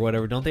restaurants or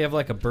whatever. Don't they have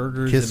like a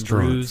burgers Kiss and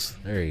brews?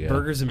 Strons. There you go.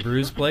 Burgers and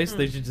brews place.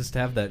 They should just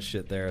have that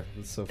shit there.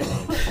 That's so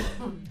funny.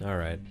 All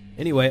right.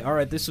 Anyway, all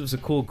right. This was a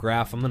cool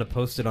graph. I'm gonna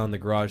post it on the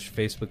Garage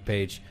Facebook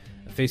page,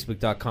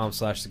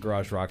 facebook.com/The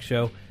Garage Rock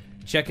Show.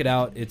 Check it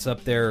out. It's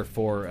up there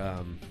for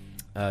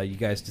you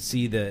guys to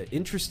see the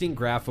interesting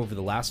graph over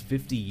the last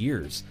 50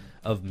 years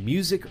of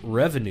music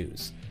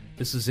revenues.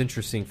 This is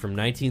interesting. From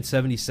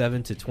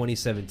 1977 to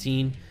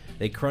 2017,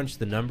 they crunched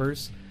the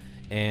numbers.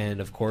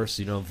 And, of course,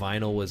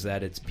 vinyl was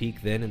at its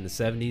peak then in the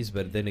 70s,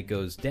 but then it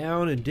goes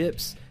down and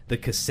dips. The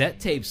cassette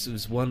tapes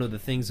was one of the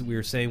things that we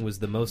were saying was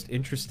the most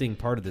interesting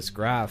part of this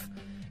graph.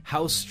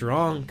 How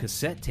strong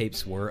cassette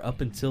tapes were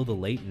up until the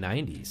late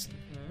 90s.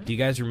 Do you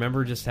guys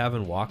remember just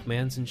having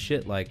Walkmans and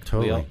shit? Like,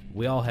 Totally.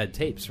 we all had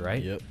tapes,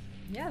 right? Yep.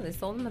 Yeah, they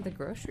sold them at the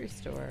grocery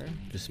store.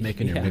 Just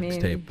making your Yeah. I mean,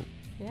 mixtape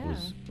Yeah.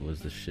 was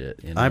the shit.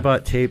 I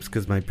bought tapes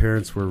because my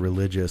parents were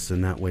religious,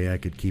 and that way I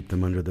could keep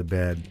them under the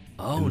bed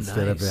Oh,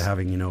 instead of nice.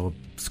 having a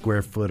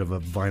square foot of a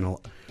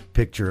vinyl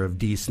picture of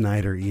Dee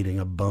Snider eating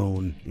a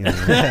bone.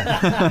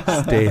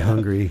 Stay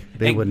hungry.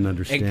 They And- wouldn't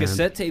understand. And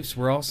cassette tapes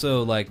were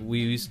also like we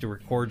used to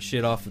record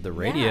shit off of the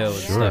radio and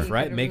Sure. stuff, You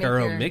right? could Make our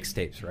own your-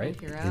 mixtapes, right?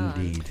 make your own.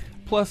 Indeed.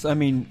 Plus, I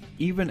mean,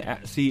 even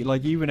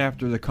even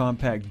after the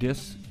compact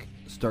disc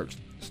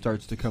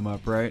starts to come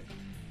up, right?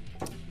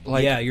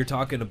 Like, yeah, you're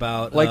talking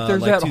about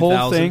there's that whole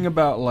 2000. thing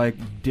about like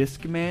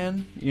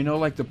Discman,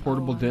 like the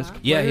portable disc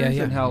Yeah, players, yeah,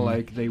 yeah. and how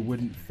like they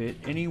wouldn't fit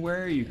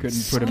anywhere. You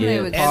couldn't put them They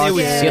in would your And they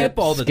would pocket. skip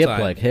all the skip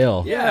time. like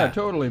hell. Yeah,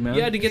 totally, man.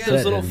 You had to get Set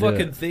those little and do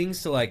fucking it.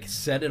 things to like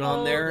set it on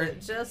Hold there.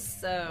 it just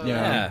so.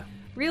 Yeah.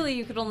 Really,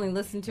 you could only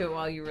listen to it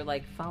while you were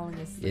like falling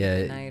asleep Yeah,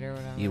 at night or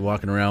whatever. You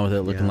walking around with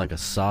it looking Yeah. like a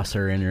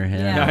saucer in your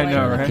hand. Yeah, I know,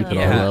 trying to right? Keep it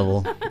Yeah.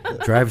 all level.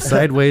 Drive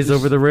sideways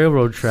over the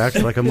railroad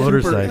tracks like a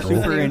motorcycle.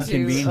 super Listening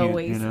to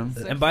inconvenient,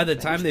 Oasis. And by the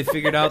time they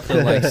figured out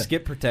the like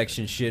skip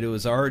protection shit, it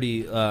was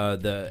already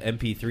the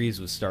MP3s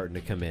was starting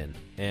to come in.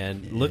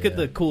 And look at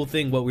the cool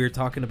thing what we were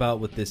talking about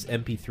with this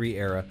MP3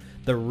 era,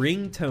 the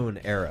ringtone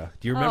era.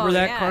 Do you remember Oh,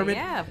 that, yeah, Carmen?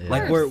 yeah, of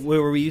Like course.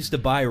 where we used to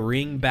buy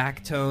ring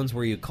back tones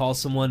where you call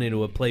someone and it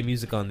would play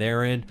music on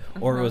their end,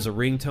 or it was a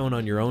ringtone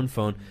on your own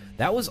phone.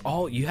 That was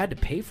all you had to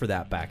pay for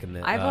that back in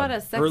the I bought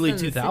a Sex early and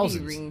the 2000s.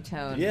 City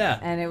ringtone. Yeah.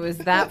 And it was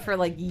that for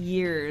like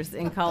years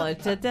in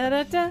college. Da, da,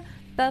 da, da,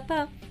 ba,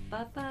 ba,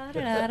 ba, ba,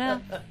 da, da, da.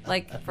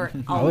 Like for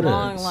a would've-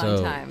 long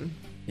so- time.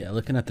 Yeah,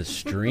 looking at the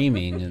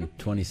streaming in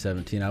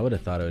 2017, I would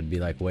have thought it would be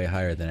like way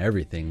higher than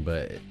everything,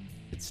 but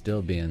it's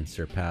still being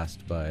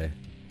surpassed by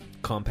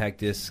Compact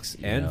discs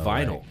you and know,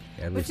 vinyl. like, Which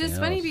everything is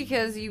funny else.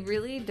 because you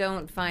really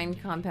don't find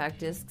compact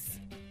discs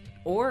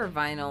or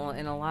vinyl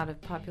in a lot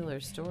of popular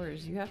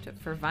stores. You have to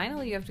for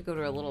vinyl you have to go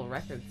to a little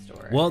record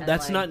store. Well, And,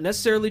 that's like, not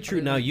necessarily true.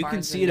 or Now even you can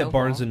Barnes see and it at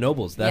Barnes Noble. and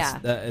Nobles.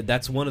 That's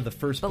that's one of the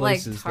first But like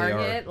places they are.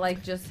 Target,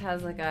 like just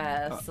has like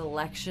a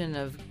selection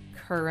of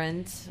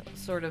current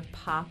sort of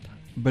pop.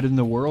 But in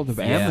the world of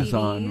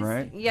Amazon, CDs,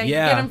 right? Yeah, you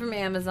get them from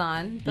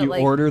Amazon. But you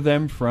order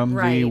them from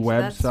the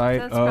website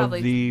that's of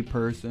the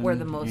person. where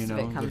the most of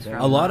it comes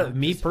from. A lot of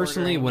me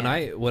personally, when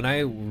I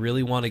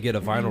really want to get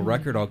a vinyl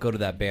record, I'll go to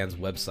that band's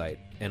website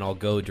and I'll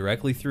go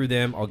directly through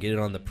them. I'll get it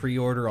on the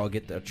pre-order. I'll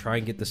try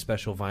and get the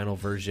special vinyl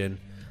version.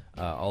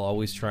 I'll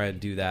always try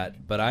and do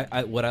that. But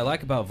I what I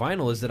like about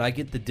vinyl is that I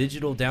get the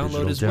digital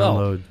download as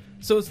well.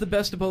 So it's the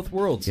best of both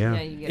worlds. Yeah.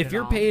 If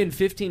you're paying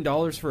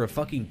 $15 for a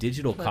fucking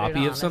digital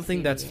copy of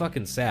something, that's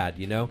fucking sad,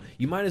 you know?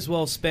 You might as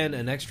well spend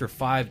an extra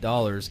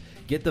 $5,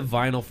 get the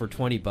vinyl for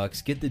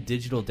 $20, get the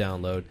digital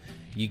download.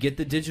 You get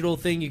the digital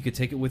thing, you could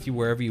take it with you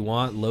wherever you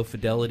want, low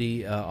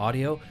fidelity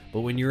audio. But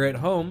when you're at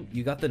home,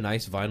 you got the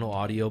nice vinyl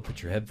audio,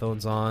 put your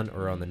headphones on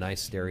or on the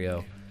nice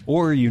stereo.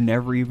 Or you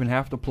never even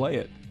have to play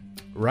it.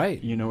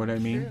 Right. You know what I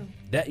mean?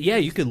 True.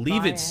 You could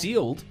leave it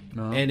sealed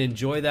and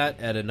enjoy that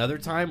at another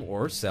time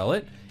or sell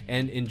it.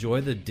 And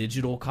enjoy the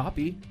digital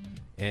copy,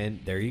 and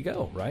there you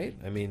go, right?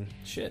 I mean,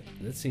 shit,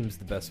 that seems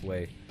the best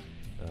way,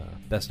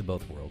 best of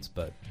both worlds.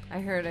 But I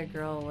heard a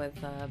girl with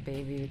a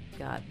baby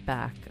got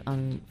back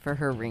for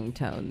her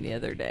ringtone the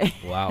other day.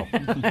 Wow.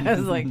 I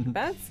was like,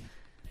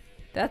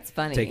 that's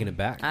funny. Taking it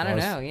back. I don't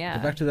know, yeah.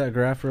 Go back to that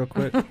graph real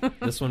quick.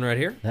 This one right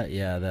here?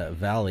 That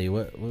valley.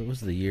 What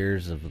was the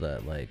years of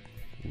that, like,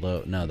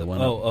 low? No, the one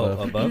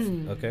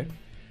above? Okay.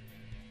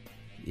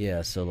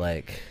 Yeah, so,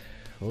 like...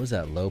 What was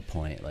that low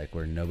point, like,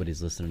 where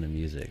nobody's listening to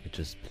music? It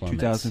just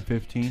plummets.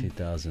 2015?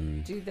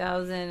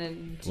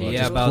 2002.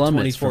 Yeah, about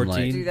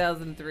 2014.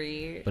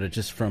 2003. But it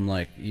just from,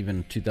 like,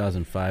 even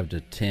 2005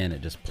 to 10,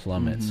 it just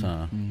plummets,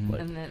 huh? Mm-hmm.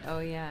 Like, and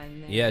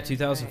then, yeah,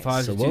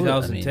 2005 to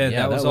 2010.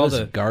 That was all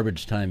the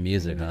garbage time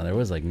music, huh? There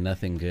was, like,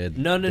 nothing good.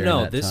 No.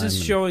 This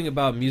is showing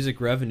about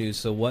music revenues.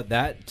 So what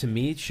that, to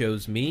me,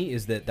 shows me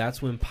is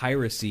that's when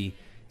piracy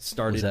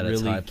started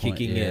really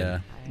kicking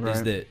in. Right.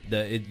 Is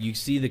that you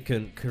see the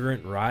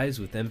concurrent rise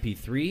with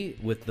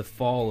MP3 with the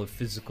fall of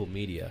physical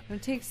media.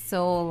 It takes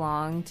so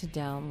long to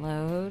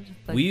download.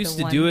 Like, we used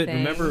to do it.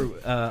 Remember,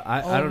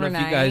 I don't know if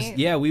you guys.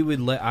 Yeah, we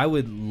would. I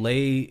would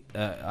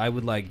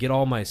like get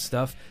all my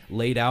stuff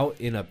laid out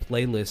in a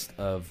playlist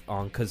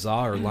on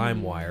Kazaa or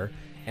LimeWire.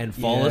 And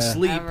fall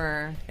asleep,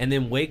 and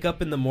then wake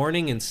up in the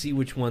morning and see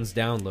which one's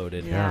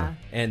downloaded. Yeah,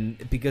 and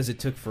because it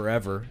took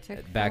forever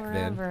back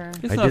then.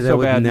 It's I did that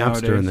with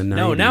Napster in the 90s.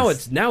 No,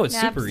 now it's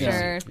super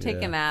easy.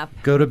 Take a nap,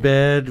 go to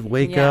bed,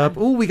 wake up.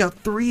 Oh, we got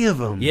 3 of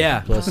them.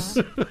 Yeah,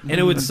 and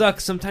it would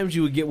suck. Sometimes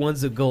you would get ones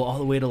that go all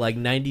the way to like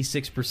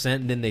 96%,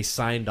 and then they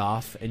signed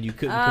off, and you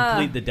couldn't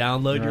complete the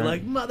download. Right. You're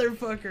like,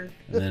 motherfucker.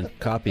 And then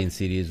copying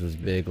CDs was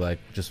big. Like,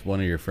 just one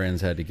of your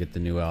friends had to get the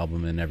new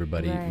album, and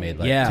everybody made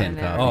like 10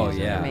 copies. Oh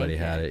yeah, and everybody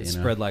had it.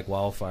 Spread like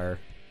wildfire.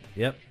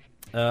 Yep.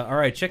 All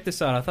right, check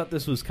this out. I thought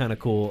this was kind of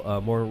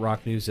cool. More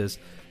rock news says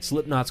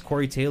Slipknot's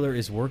Corey Taylor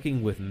is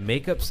working with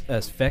makeup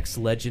effects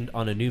legend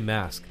on a new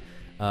mask.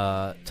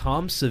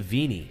 Tom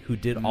Savini, who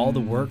did all the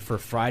work for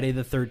Friday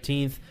the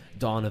 13th,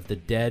 Dawn of the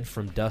Dead,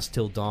 From Dusk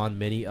Till Dawn,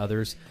 many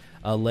others.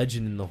 A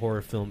legend in the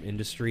horror film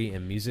industry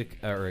and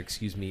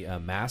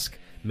mask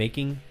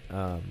making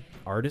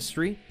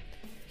artistry.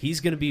 He's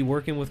going to be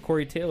working with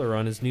Corey Taylor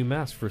on his new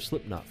mask for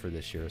Slipknot for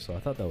this year, so I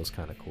thought that was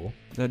kind of cool.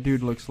 That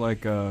dude looks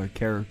like a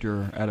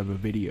character out of a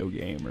video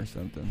game or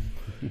something.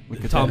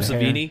 Tom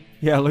Savini?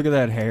 Yeah, look at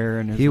that hair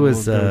and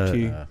his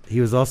goatee.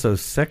 He was also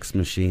Sex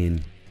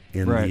Machine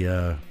in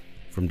the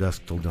From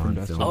Dusk Till Dawn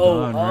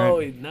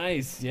film.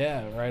 Nice.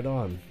 Yeah, right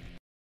on.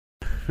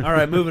 All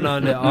right, moving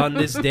on to On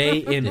This Day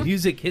in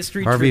Music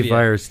History Harvey Trivia.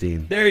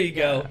 Firestein. There you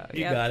go.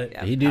 You got it.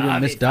 Did he do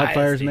Miss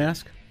Doubtfire's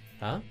mask?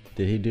 Huh?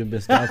 Did he do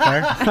Miss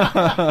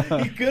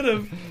Doubtfire? He could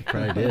have.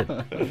 Probably did.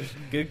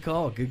 Good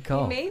call. He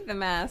made the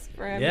mask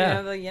for him. Yeah.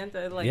 You know, the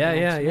Yenta, like,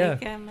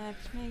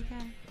 matchmaker.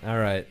 All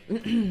right.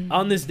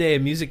 On this day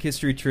in music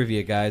history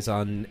trivia, guys,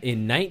 in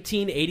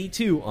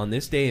 1982, on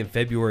this day in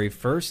February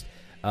 1st,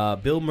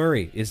 Bill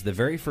Murray is the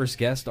very first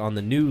guest on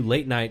the new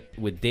Late Night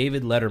with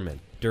David Letterman.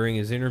 During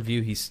his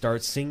interview, he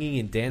starts singing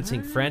and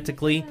dancing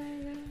frantically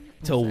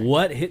to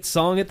what hit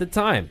song at the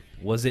time?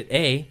 Was it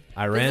A,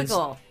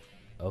 Physical.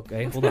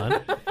 Okay, hold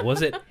on.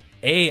 Was it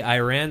A, I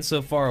Ran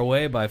So Far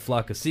Away by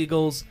Flock of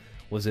Seagulls?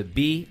 Was it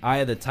B, Eye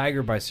of the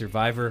Tiger by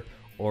Survivor?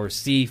 Or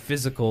C,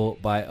 Physical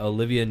by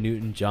Olivia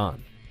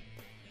Newton-John?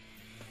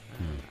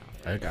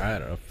 I don't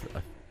know.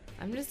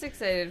 I'm just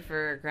excited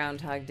for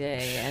Groundhog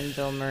Day and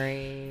Bill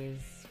Murray's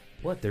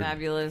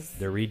fabulous.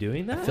 They're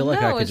redoing that? I feel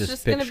like I could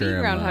just picture gonna be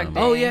him. Groundhog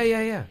Day. Oh,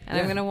 yeah. And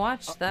I'm going to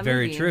watch that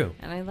Very movie. true.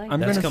 And I like I'm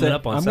That's coming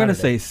up on I'm Saturday. going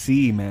to say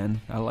C, man.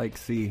 I like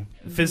C.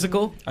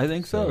 Physical? I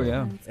think so,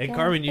 yeah. And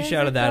Carmen, you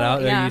shouted that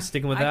out. Are you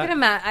sticking with that?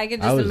 I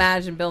could just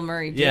imagine Bill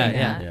Murray doing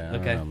that. Yeah,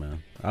 okay. I don't know,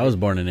 man. I was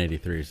born in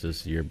 '83, so this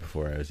is the year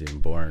before I was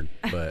even born.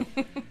 But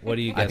what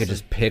do you guys? I could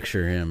just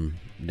picture him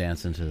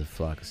dancing to the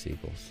Flock of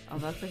Seagulls. Oh,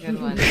 that's a good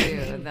one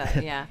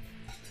too.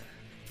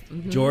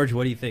 George,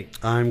 what do you think?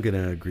 I'm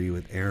gonna agree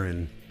with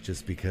Aaron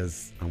just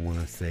because I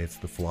want to say it's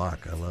the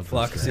Flock. I love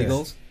Flock of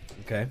Seagulls.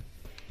 Okay.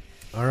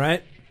 All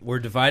right, we're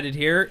divided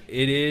here.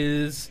 It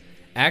is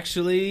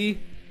actually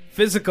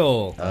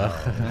Physical.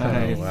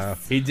 Nice. Wow.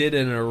 He did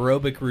an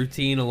aerobic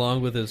routine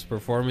along with his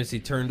performance. He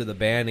turned to the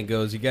band and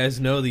goes, "You guys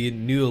know the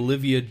new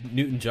Olivia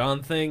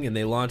Newton-John thing?" And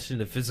they launched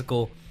into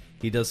Physical.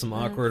 He does some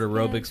awkward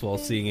aerobics while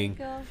singing.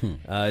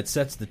 It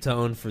sets the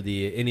tone for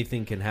the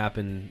Anything Can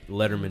Happen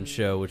Letterman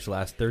show, which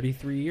lasts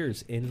 33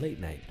 years in late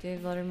night. Dave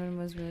Letterman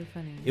was really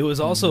funny. It was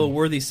also a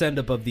worthy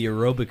send-up of the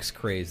aerobics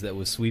craze that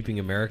was sweeping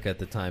America at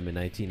the time in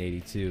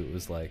 1982. It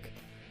was like,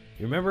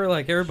 you remember,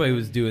 like, everybody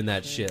was doing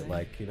that shit,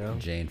 like, you know?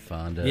 Jane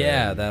Fonda.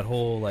 Yeah, and that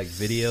whole, like,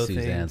 video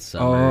Suzanne thing.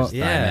 Summers,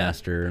 yeah. Thigh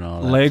Master, and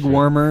all that. Leg shit.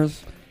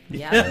 warmers.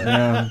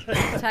 Yeah.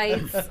 Yeah.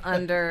 Tights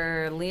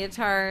under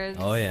leotards.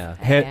 Oh, yeah.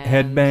 Head and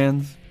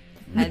headbands.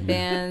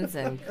 Headbands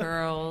and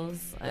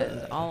curls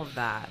and all of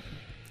that.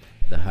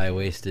 The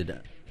high-waisted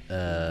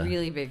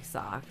Really big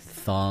socks.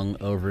 thong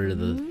over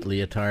the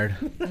leotard.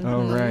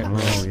 Oh right.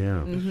 Oh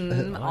yeah.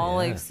 Mm-hmm. All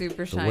like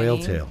super The shiny. whale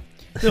tail.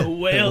 The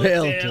whale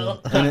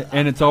tail.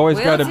 And it's always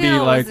Whale got to be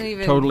tail like wasn't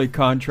even- totally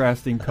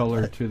contrasting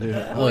color to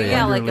the Oh,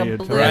 yeah. under like a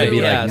leotard. blue. Right, It'd be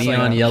yeah, like it's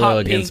neon yellow hot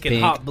against pink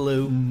and hot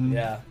blue. Mhm.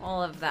 Yeah.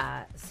 All of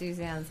that.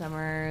 Suzanne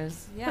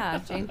Summers. Yeah,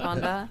 Jane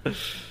Fonda.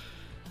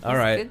 All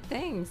right. Good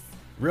things.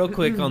 Real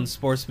quick on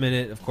Sports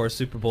Minute, of course,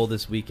 Super Bowl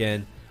this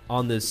weekend.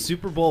 On the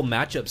Super Bowl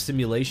matchup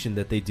simulation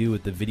that they do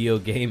with the video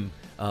game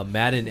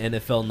Madden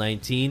NFL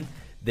 19,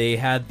 they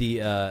had the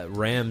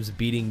Rams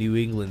beating New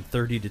England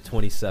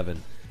 30-27.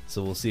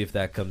 So we'll see if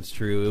that comes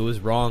true. It was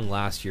wrong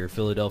last year.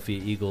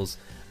 Philadelphia Eagles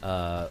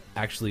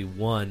actually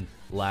won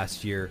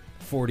last year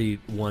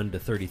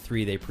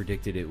 41-33. They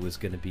predicted it was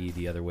going to be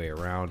the other way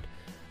around.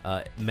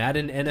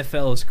 Madden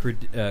NFL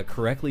has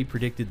correctly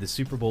predicted the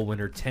Super Bowl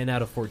winner 10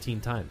 out of 14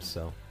 times.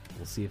 So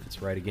we'll see if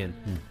it's right again.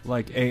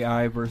 Like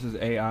AI versus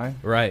AI.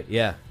 Right,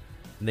 yeah.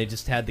 And they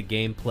just had the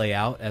game play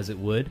out as it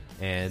would,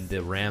 and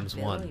the Rams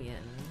won. Billion.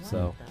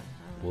 So, What the hell?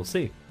 We'll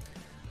see.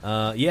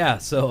 Yeah,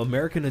 so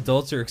American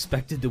adults are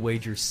expected to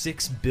wager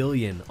 $6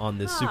 billion on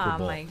this Super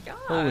Bowl. Oh my god.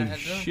 Holy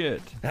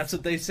shit. That's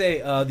what they say.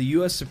 The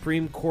U.S.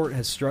 Supreme Court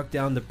has struck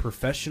down the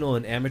Professional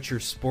and Amateur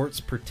Sports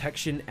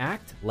Protection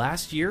Act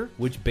last year,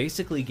 which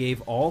basically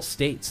gave all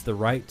states the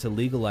right to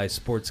legalize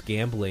sports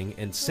gambling.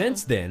 And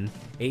since then,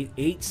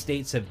 eight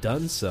states have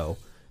done so.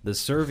 The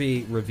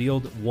survey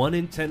revealed 1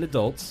 in 10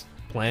 adults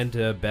plan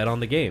to bet on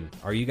the game.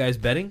 Are you guys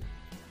betting?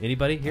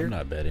 Anybody here? I'm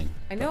not betting.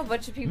 I know a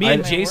bunch of people. Me in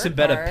and my Jason work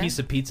bet are. a piece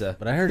of pizza.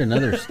 But I heard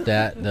another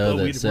stat though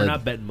But that said we're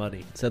not betting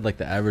money. said like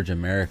the average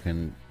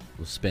American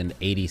will spend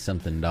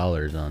 $80-something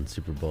on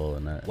Super Bowl,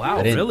 and Wow,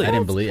 I didn't, really? I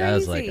didn't That's believe. I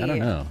was like, I crazy. don't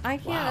know. I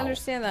can't Wow.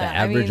 understand The that.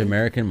 average I mean,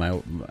 American,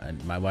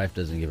 my wife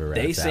doesn't give a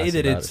rat's They say ass that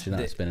about it's- it. She's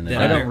not spending that it.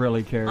 I on don't it.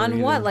 really care. on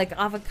either. what, like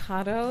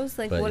avocados?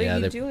 Like, But what yeah, are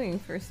you they- doing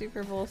for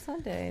Super Bowl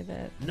Sunday?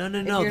 That No. if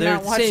They're you're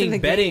not watching saying the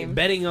betting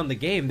game. on the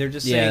game. They're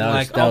just Yeah, saying that was-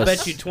 like, that I'll was-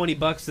 bet you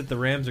 $20 that the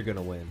Rams are going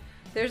to win.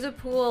 There's a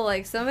pool,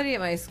 like somebody at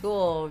my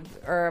school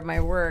or my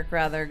work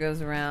rather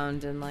goes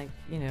around and like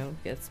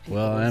gets people.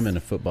 Well, I'm in a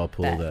football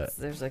pool bets. that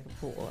There's like a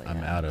pool. I'm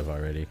yeah. out of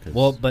already. Cause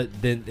Well, but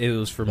then it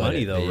was for But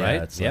money it- though, yeah,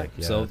 right? it's Yeah. like,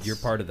 yeah, So it's- you're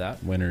part of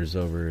that. winners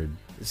over. It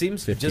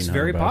seems just $1,500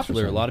 very or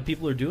popular. A something. lot of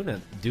people are doing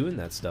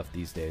that stuff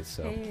these days.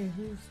 So. Hey,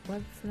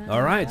 what's now?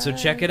 All right, so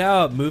check it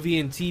out. Movie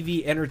and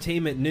TV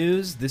entertainment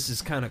news. This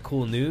is kind of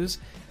cool news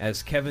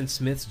as Kevin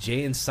Smith's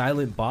Jay and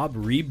Silent Bob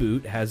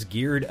reboot has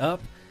geared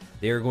up.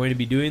 They are going to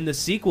be doing the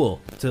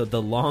sequel to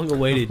the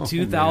long-awaited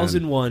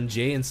 2001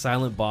 Jay and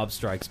Silent Bob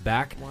Strikes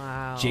Back.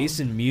 Wow.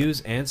 Jason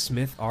Mewes and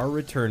Smith are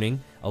returning,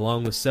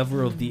 along with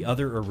several of the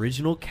other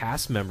original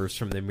cast members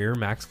from the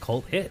Miramax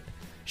cult hit.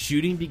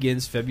 Shooting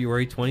begins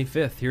February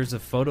 25th. Here's a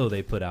photo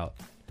they put out.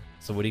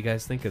 So what do you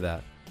guys think of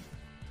that?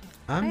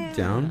 I'm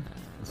down.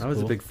 I was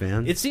cool. a big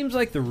fan. It seems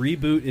like the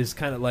reboot is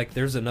kind of like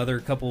there's another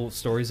couple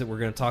stories that we're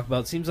going to talk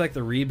about. It seems like the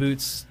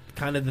reboot's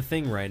kind of the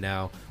thing right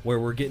now where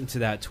we're getting to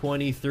that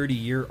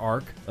 20-30 year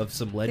arc of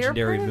some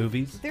legendary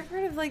movies. They're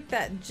part of like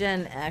that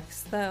Gen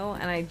X though,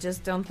 and I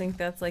just don't think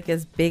that's like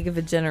as big of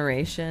a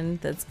generation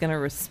that's going to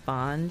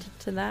respond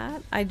to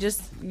that. I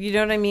just, you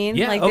know what I mean?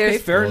 Yeah, like okay,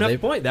 there's- fair Well, enough they-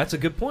 point. That's a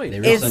good point. they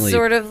It's recently-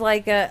 sort of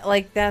like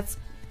that's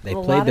They a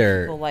played lot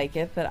their- of people like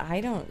it, but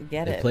I don't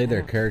get They it. played I their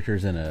don't-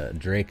 characters in a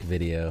Drake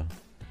video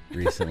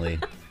recently.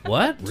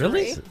 What?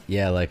 Really?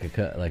 Yeah, like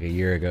a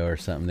year ago or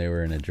something. They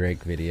were in a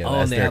Drake video. Oh,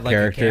 as and they their had like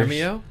characters. a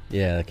cameo?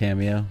 Yeah, a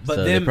cameo. But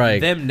so they them, probably,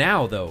 them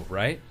now though,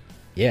 right?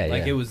 yeah,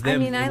 Like yeah. it was them.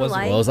 I mean, I it wasn't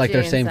like Well, it was like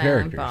their Jay and same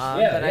Silent characters. Bob,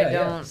 Yeah, but yeah, I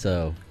yeah. don't.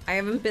 So I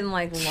haven't been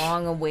like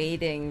long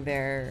awaiting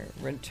their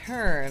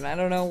return. I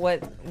don't know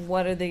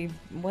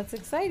what's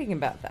exciting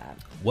about that.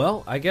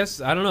 Well, I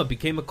guess I don't know. It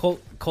became a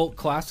cult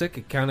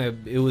classic.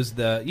 It was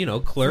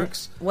the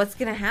Clerks. What's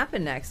gonna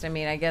happen next? I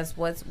mean, I guess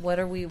what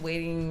are we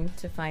waiting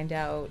to find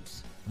out?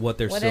 What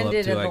they're What still up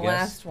ended to, in I the guess.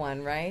 last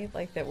one, right?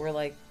 Like that we're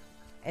like,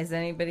 do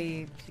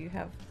you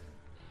have?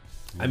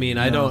 I mean,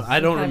 I don't Some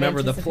kind of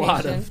remember the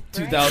plot of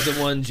anticipation, right?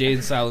 2001 Jay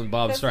and Silent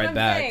Bob That's Strike what I'm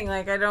Back. saying.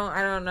 Like I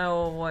don't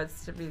know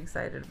what's to be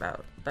excited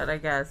about, but I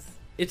guess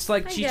It's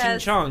like I Cheech and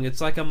guess. Chong. It's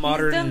like a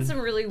modern. he's done some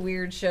really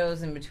weird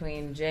shows in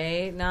between.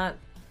 Silent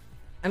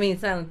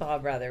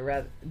Bob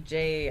rather.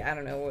 Jay, I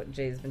don't know what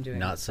Jay's been doing.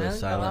 Not so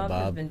Silent has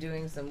Bob. been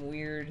doing some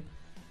weird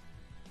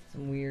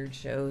some weird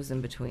shows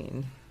in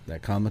between.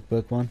 That comic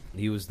book one?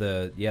 He was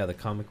the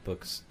comic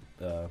books.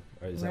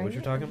 Is that what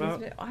you're talking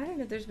about? I don't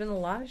know. There's been a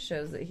lot of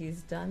shows that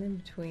he's done in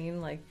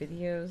between, like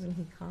videos, and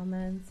he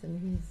comments,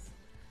 and he's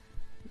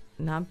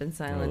not been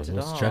silent at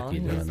all. What's Chucky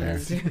doing there?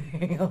 He's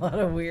doing a lot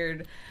of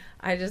weird.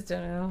 I just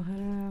don't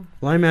know.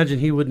 Well, I imagine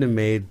he wouldn't have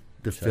made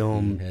the Chucky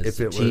film has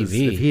if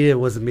TV. he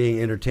wasn't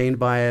being entertained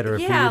by it, or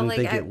if he Yeah, didn't like,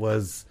 think it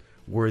was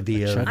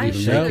worthy of Chucky I'm even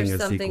sure show. making there's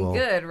a something sequel.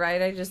 good,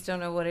 right? I just don't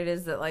know what it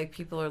is that like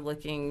people are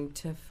looking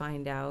to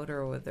find out,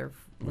 or what they're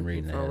looking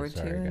reading ahead. forward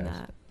Sorry, to in guys.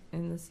 that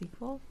in the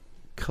sequel.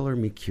 Color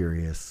me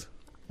curious.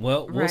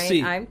 Well, we'll right?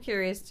 see. I'm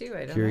curious too.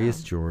 I don't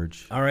Curious know.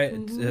 George. All right.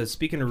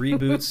 Speaking of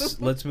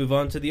reboots, let's move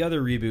on to the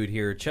other reboot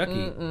here.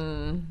 Chucky.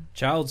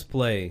 Child's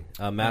Play.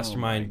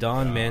 Mastermind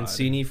Don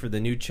Mancini for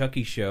the new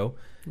Chucky show.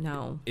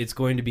 No. It's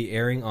going to be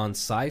airing on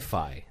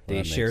Sci-Fi. They that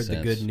makes shared the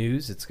good sense.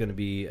 news. It's going to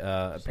be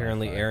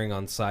apparently Sci-Fi. airing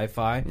on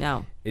Sci-Fi.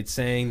 No. It's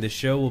saying the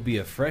show will be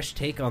a fresh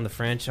take on the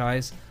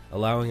franchise,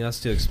 allowing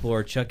us to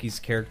explore Chucky's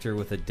character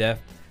with a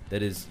depth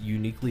that is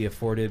uniquely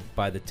afforded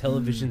by the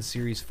television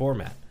series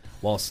format,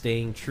 while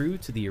staying true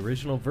to the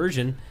original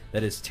version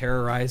that has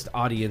terrorized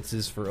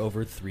audiences for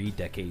over 3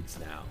 decades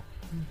now.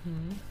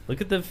 Look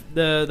at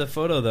the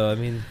photo, though. I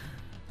mean,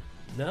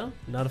 no,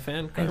 not a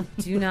fan. I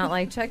do not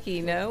like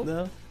Chucky. No.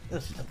 No,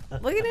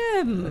 Look at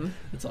him.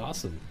 it's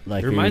awesome.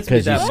 Like, It reminds me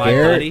because of he's that My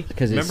Buddy. scared?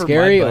 Because he's Remember My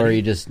scary, or Buddy? are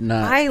you just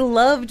not? I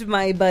loved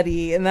My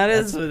Buddy, and that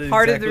That's is what it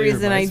part of the exactly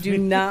reason I reminds do me.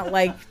 not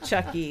like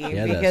Chucky,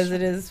 Yeah, because that's-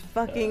 it is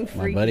fucking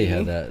freaky. My buddy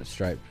had that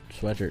striped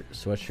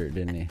sweatshirt,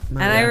 didn't he?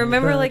 And I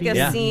remember like a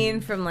Yeah.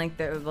 scene from like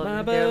they're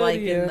like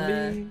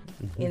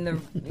in the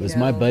It was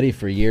My Buddy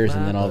for years,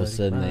 and then all of a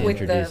sudden they with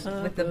introduced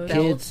the belt,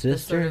 Kid's the sort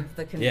sister. of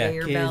the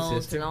conveyor Kid's belt,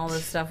 sister. and all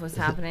this stuff was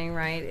happening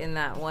right in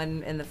that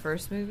one in the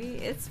first movie.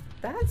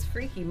 That's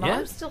freaky. Mom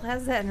Yeah. still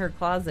has that in her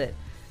closet,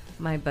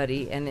 My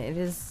Buddy, and it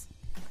is.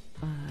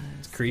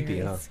 It's creepy,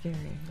 scary, huh? it's scary.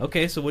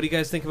 Okay, so what do you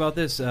guys think about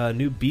this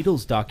new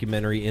Beatles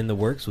documentary in the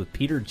works with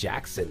Peter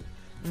Jackson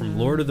from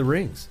Lord of the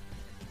Rings?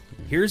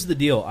 Here's the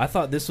deal. I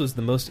thought this was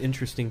the most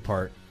interesting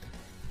part.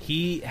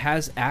 He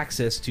has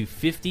access to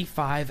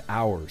 55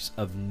 hours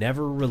of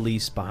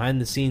never-released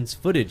behind-the-scenes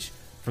footage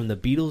from the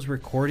Beatles'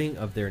 recording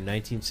of their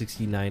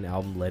 1969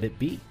 album Let It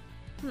Be.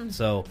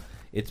 So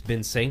it's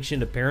been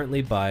sanctioned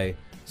apparently by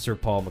Sir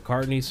Paul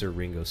McCartney, Sir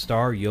Ringo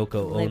Starr, Yoko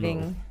Ono,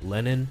 Living.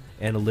 Lennon,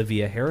 and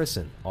Olivia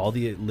Harrison. All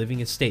the living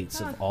estates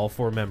of all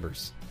 4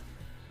 members.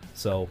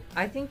 So,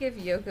 I think if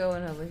Yoko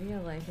and Olivia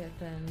like it,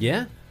 then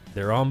yeah,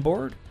 they're on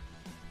board.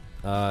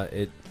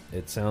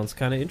 It sounds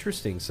kind of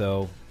interesting,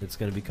 so it's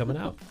going to be coming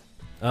out.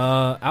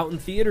 Out in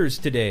theaters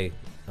today,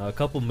 a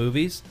couple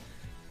movies,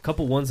 a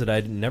couple ones that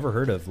I'd never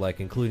heard of, like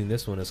including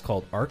this one is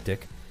called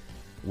Arctic,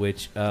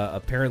 which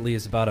apparently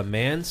is about a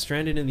man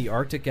stranded in the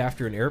Arctic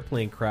after an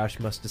airplane crash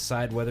must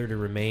decide whether to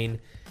remain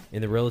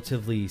in the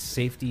relatively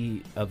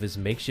safety of his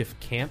makeshift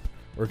camp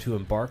or to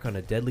embark on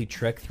a deadly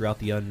trek throughout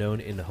the unknown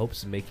in the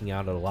hopes of making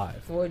out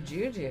alive. What'd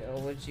you do?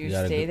 Would you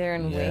gotta stay go- there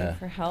and yeah. wait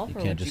for help, You or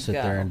can't would just you sit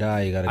go? there and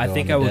die. You got to go I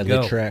think on I the would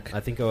deadly go. trek. I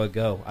think I would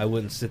go. I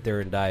wouldn't sit there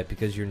and die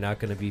because you're not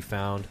going to be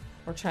found.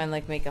 Or try and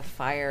like make a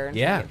fire and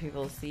Yeah. get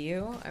people to see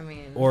you. I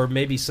mean, Or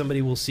maybe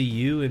somebody will see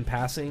you in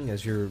passing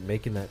as you're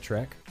making that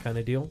trek kind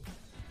of deal.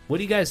 What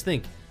do you guys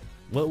think?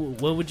 What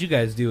would you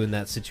guys do in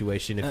that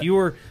situation if you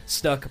were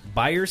stuck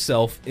by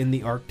yourself in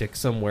the Arctic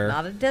somewhere?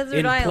 Not a desert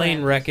in island.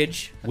 plane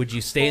wreckage. Would you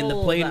stay in the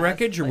Cold plane ass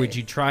wreckage, or would place.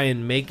 you try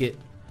and make it?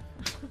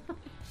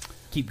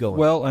 Keep going.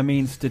 Well, I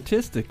mean,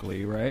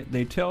 statistically, right?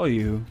 They tell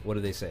you What do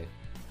they say?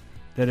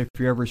 that if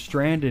you're ever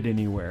stranded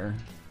anywhere,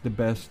 the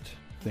best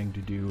thing to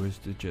do is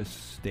to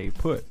just stay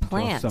put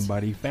Plant. until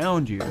somebody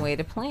found you. way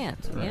to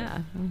plant. Right. Yeah.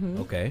 hmm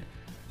Okay.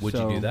 Would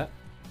So- you do that?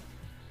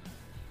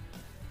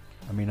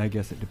 I mean, I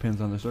guess it depends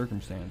on the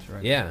circumstance,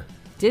 right? Yeah.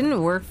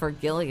 Didn't work for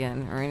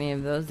Gilligan or any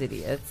of those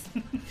idiots.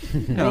 I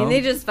No. mean,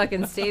 they just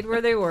fucking stayed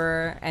where they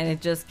were, and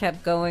it just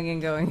kept going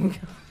and going and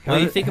going. Well,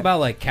 you think about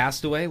like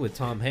Castaway with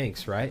Tom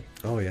Hanks, right?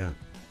 Oh yeah.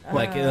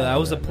 Like that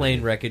was a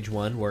plane wreckage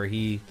one where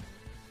he,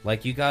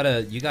 like you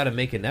gotta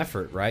make an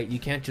effort, right? You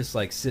can't just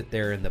like sit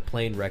there in the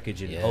plane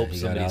wreckage and Yeah, hope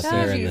he got somebody out sees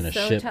there That and you. would then be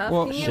a so ship- tough.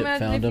 well, Can you ship imagine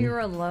found if him. you were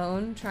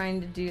alone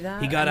trying to do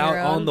that? He got on out your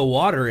on own? the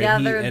water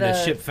and, Gather and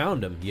a ship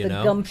found him. You the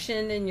know,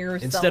 gumption in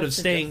yourself instead of to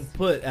staying just-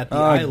 put at the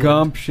island.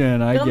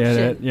 Gumption. I get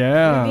it. Gumption.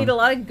 Yeah. You need a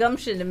lot of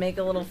gumption to make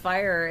a little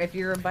fire. If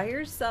you're by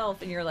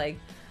yourself and you're like,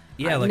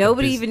 Yeah, like a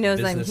nobody bus- even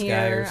knows I'm business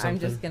guy or here. I'm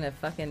just something. gonna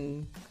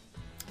fucking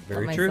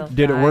Very let true. myself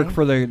Did it work die.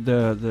 for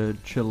the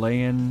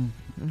Chilean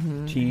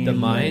team? The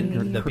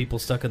mine, the people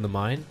stuck in the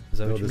mine. Is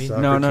that No, what you the mean?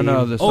 soccer No, team. The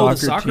Oh, the soccer,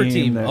 soccer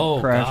team. that Oh,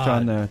 crashed God.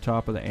 on the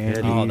top of the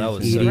Andes. Oh, that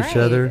was eat so- each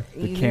other.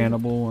 the Eating-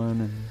 cannibal one.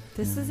 And,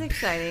 This is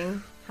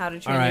exciting. How to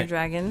All Train Your right.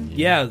 Dragon.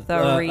 Yeah,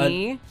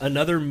 Three.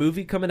 another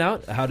movie coming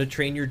out, How to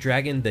Train Your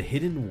Dragon: The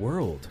Hidden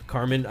World.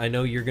 Carmen, I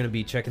know you're going to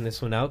be checking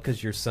this one out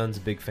because your son's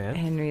a big fan.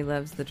 Henry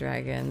loves the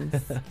dragons.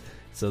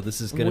 So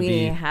this is going to we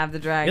be. have the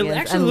dragons.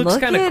 actually and looks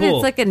look kinda at cool.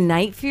 It's like a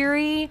Night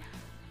Fury,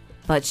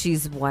 but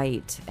she's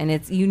white, and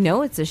it's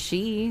it's a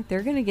she.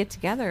 They're gonna get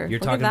together.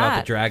 You're Look talking at about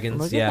that. the dragons.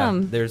 Look Yeah, at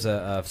them. there's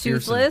a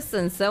fearsome. Toothless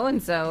and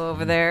so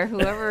over there,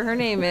 whoever her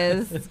name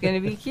is, it's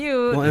gonna be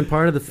cute. Well, and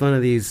part of the fun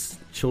of these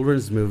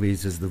children's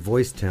movies is the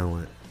voice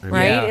talent. I mean,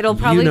 Right? Yeah. It'll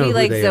probably know be who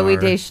like they Zoe are.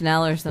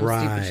 Deschanel or some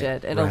Right,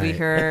 stupid shit. It'll be right.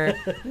 her.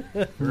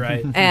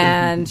 Right.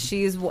 And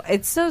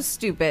it's so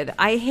stupid.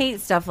 I hate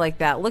stuff like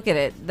that. Look at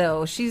it,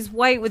 though. She's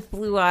white with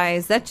blue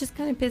eyes. That just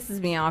kind of pisses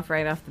me off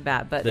right off the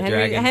bat. But The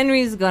dragon.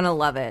 Henry's going to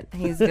love it.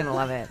 He's going to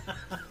love it.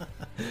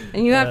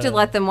 And you have to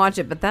let them watch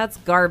it. But that's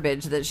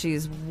garbage that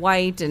she's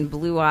white and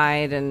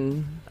blue-eyed.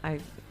 And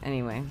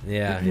anyway.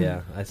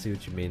 Yeah, I see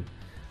what you mean.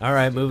 All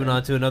right, moving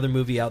on to another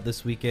movie out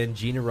this weekend.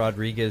 Gina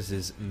Rodriguez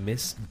is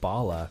Miss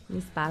Bala.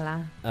 Miss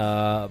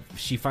Bala.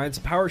 She finds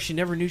a power she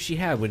never knew she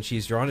had when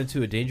she's drawn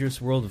into a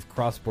dangerous world of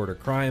cross-border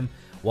crime.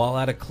 While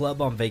at a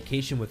club on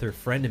vacation with her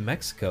friend in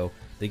Mexico,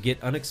 they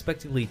get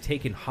unexpectedly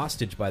taken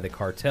hostage by the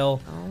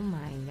cartel. Oh,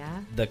 my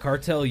God. The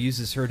cartel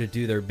uses her to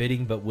do their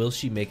bidding, but will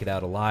she make it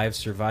out alive?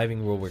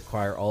 Surviving will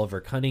require all of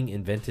her cunning,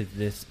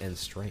 inventiveness, and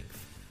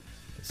strength.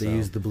 They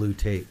use the blue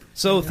tape.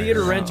 So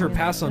theater rent or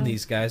pass on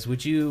these guys.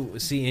 Would you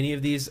see any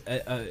of these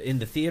in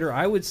the theater?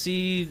 I would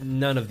see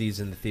none of these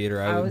in the theater.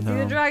 I would see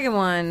the dragon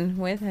one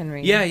with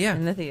Henry. Yeah.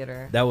 In the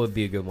theater. That would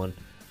be a good one.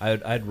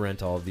 I'd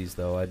rent all of these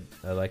though. I'd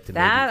like to.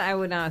 That I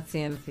would not see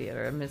in the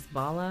theater. Miss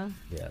Bala.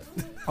 Yeah.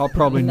 I'll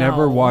probably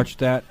never watch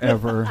that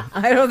ever.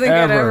 I don't think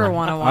I'd ever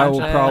want to watch it. I will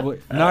probably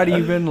not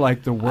even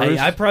like the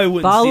worst. I probably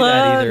wouldn't Bala, see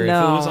that either.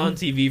 no. If it was on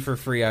TV for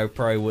free, I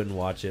probably wouldn't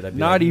watch it. I'd be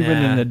not like,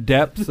 even nah. in the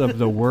depths of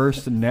the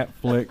worst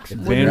Netflix The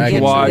binge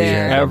Dragon's watch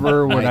there.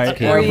 ever would I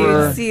Or you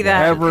ever see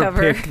that ever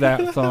cover. pick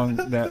that song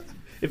that.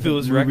 If it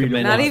was movie to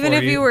recommended, Not watch. even for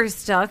if you were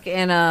stuck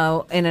in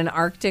an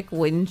Arctic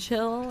wind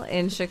chill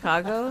in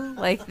Chicago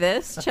like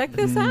this. Check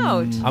this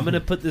out. I'm gonna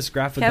put this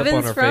graphic up on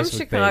Kevin's our from Facebook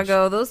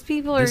Chicago. Those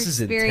people are This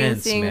is intense,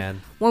 experiencing.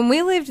 man. When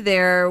we lived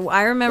there,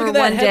 I page. remember Look at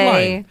that one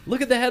headline. day.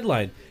 Look at the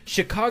headline.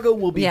 Chicago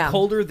will be Yeah.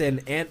 colder than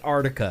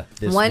Antarctica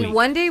this week.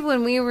 One day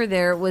when we were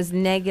there, it was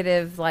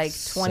negative like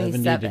 70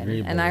 27,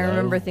 degree and I below,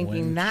 remember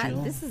thinking wind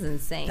chill. this is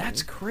insane.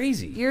 That's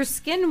crazy. Your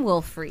skin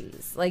will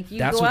freeze. Like you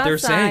That's go what they're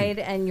outside saying.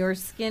 and your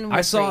skin will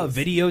I saw a freeze.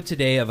 video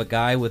today of a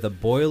guy with a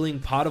boiling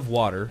pot of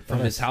water from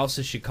his house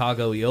in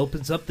Chicago. He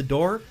opens up the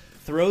door,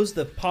 throws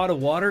the pot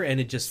of water,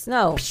 and it just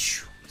Snow.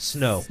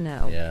 Snow.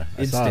 Yeah,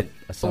 I saw Instant.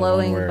 one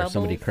Blowing where bubbles.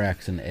 somebody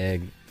cracks an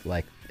egg,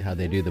 like how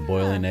they do the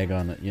boiling egg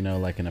on,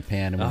 like in a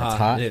pan, and when it's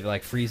hot, It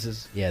like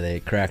freezes. yeah, they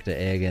cracked an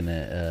egg and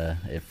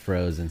it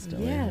froze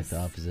instantly, like Yes. the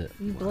opposite.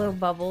 You blow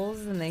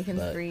bubbles and they can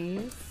But-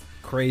 freeze.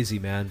 Crazy,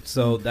 man.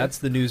 So that's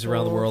the news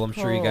around the world. I'm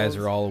sure you guys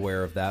are all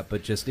aware of that.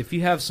 But just if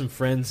you have some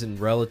friends and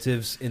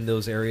relatives in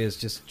those areas,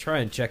 just try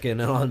and check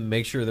in on them,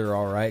 make sure they're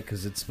all right,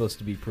 because it's supposed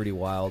to be pretty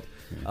wild.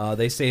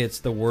 They say it's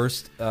the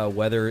worst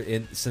weather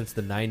since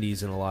the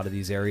 90s in a lot of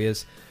these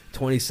areas.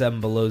 27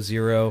 below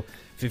zero,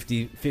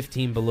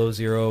 15 below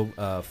zero,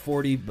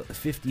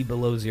 50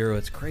 below zero.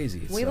 It's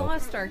crazy. We So-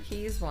 lost our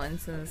keys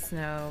once in the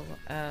snow.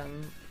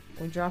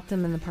 We dropped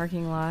them in the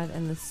parking lot,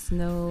 and the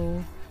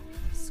snow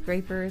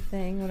scraper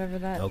thing, whatever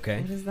that.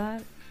 Okay. What is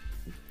that?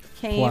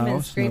 Came Plow,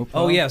 and scraped.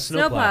 snowplow. Oh yeah,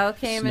 snowplow. Snowplow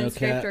came and Snowcat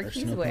scraped our or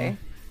keys snowplow? away.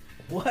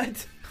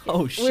 What?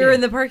 Oh shit. We were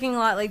in the parking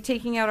lot, like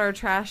taking out our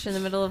trash in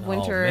the middle of Oh,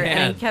 winter,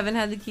 man. and Kevin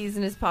had the keys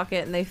in his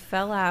pocket, and they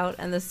fell out,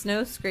 and the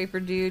snow scraper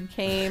dude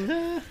came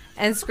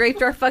and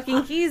scraped our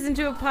fucking keys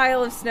into a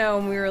pile of snow,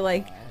 and we were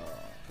like,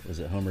 Was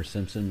it Homer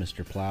Simpson,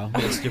 Mr. Plow?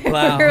 Mr.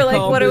 Plow. we were like,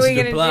 Oh, what are we Mr.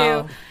 gonna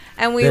Plow. do?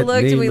 And we That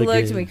looked and we name looked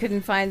again. and we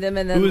couldn't find them,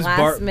 and then Who was last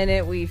Bart-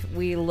 minute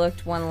we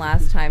looked one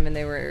last time, and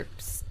they were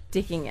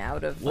sticking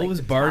out of. What like, was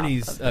the top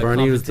Barney's of the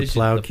Barney was the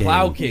competition?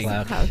 Plow The King.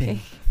 Plow King. Plow King.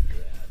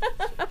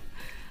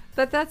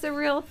 But that's a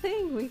real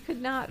thing. We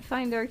could not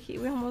find our key.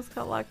 We almost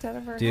got locked out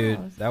of our Dude,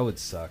 house. that would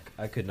suck.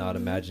 I could not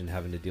imagine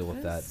having to deal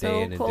with that It's day so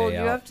in and cold. day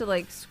You out. have to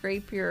like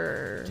scrape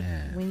your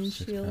Damn,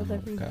 windshield 6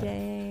 every pound,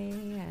 day.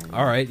 And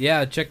All right,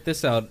 yeah, check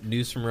this out.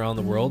 News from around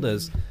the world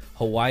as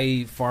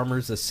Hawaii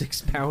farmers a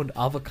 6-pound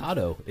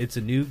avocado. It's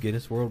a new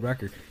Guinness World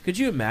Record. Could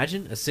you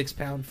imagine a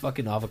 6-pound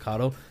fucking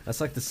avocado? That's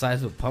like the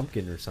size of a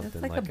pumpkin or That's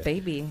something. like a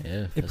baby.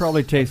 Yeah, It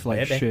probably tastes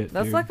like baby. shit.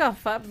 That's dude. like a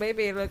fat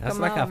baby. Look, That's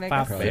come like on, a make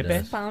fat a baby.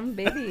 6-pound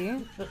baby.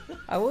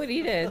 I would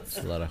eat it.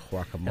 a lot of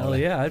guacamole. Hell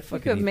yeah, I'd You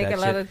fucking could eat make that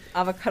a lot shit. of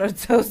avocado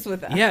toast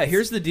with that. Yeah,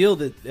 here's the deal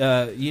that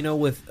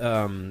with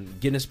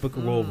Guinness Book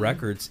of World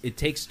Records, it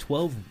takes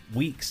 12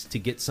 weeks to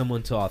get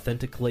someone to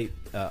authenticate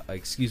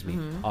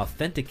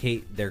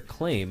their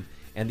claim,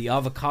 and the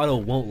avocado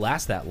won't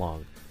last that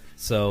long.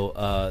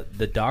 So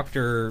the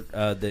doctor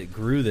that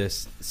grew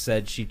this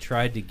said she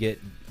tried to get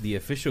the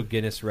official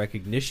Guinness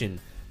recognition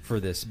for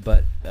this,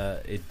 but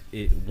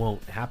it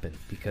won't happen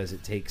because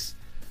it takes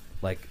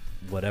like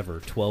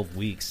 12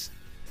 weeks.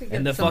 To get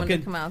And the someone to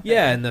fucking come out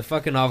yeah, there. and the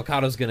fucking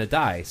avocado's gonna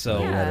die. So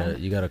Yeah.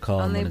 You gotta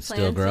call And them they when it's still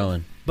plant it.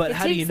 growing. but It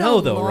how do you takes know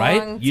a though,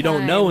 right? long You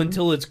don't know time.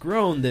 until it's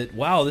grown that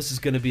wow, this is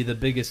going to be the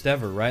biggest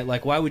ever, right?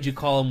 Like why would you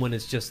call them when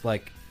it's just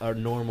like a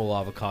normal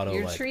avocado?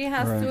 Your like, tree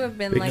has Right. to have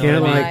been They like can't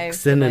alive like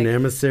send to, an like,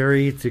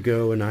 emissary to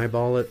go and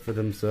eyeball it for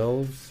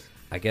themselves.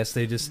 I guess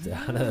they just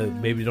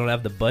maybe don't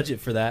have the budget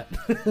for that.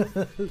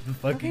 The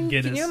fucking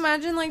Guinness. Can you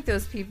imagine like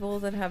those people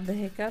that have the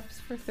hiccups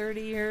for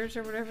 30 years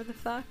or whatever the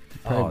fuck?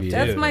 Probably dude.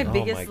 That's my Oh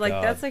biggest. my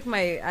God. That's like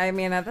my. I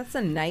mean, that's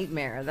a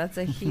nightmare. That's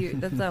a huge.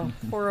 That's a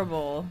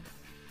horrible.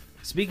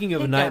 Speaking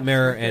of a Hiccups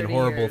nightmare for and 30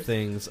 horrible years.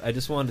 things, I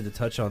just wanted to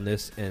touch on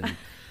this and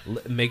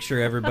make sure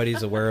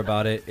everybody's aware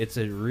about it. It's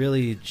a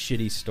really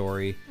shitty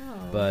story,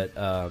 but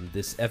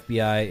this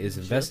FBI is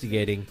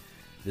investigating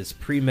this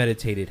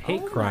premeditated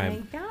hate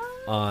crime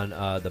on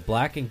the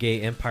black and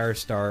gay Empire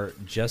star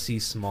Jussie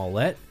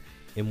Smollett,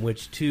 in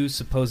which two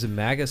supposed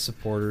MAGA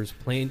supporters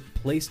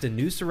placed a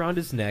noose around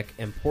his neck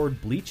and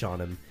poured bleach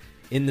on him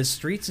in the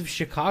streets of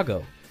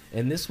Chicago.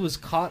 And this was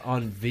caught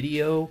on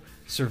video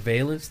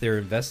surveillance. They're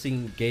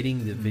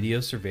investigating the video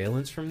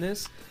surveillance from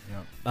this.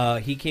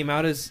 He came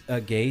out as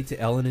gay to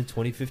Ellen in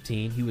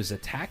 2015. He was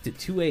attacked at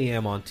 2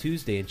 a.m. on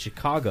Tuesday in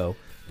Chicago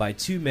by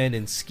two men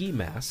in ski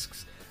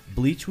masks.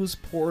 Bleach was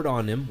poured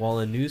on him while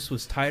a noose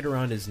was tied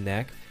around his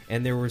neck,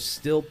 and there were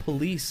still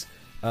police,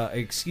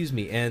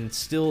 and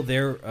still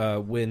there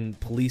when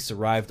police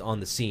arrived on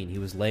the scene. He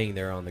was laying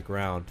there on the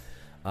ground.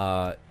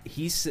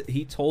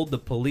 He told the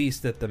police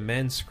that the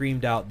men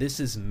screamed out, "This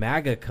is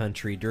MAGA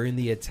country," during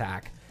the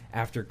attack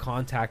after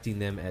contacting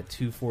them at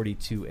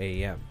 2:42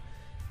 a.m.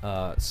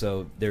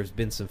 So there's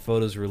been some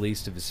photos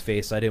released of his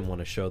face. I didn't want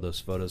to show those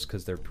photos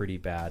because they're pretty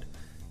bad.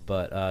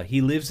 But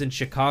he lives in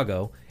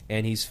Chicago,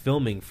 and he's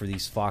filming for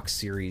these Fox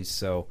series.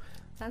 So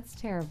That's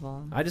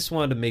terrible. I just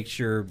wanted to make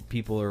sure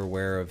people are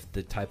aware of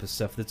the type of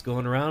stuff that's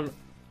going around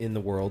in the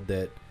world,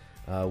 that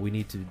we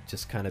need to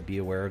just kind of be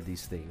aware of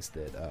these things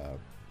that,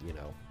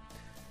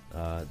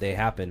 they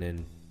happen,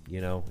 and,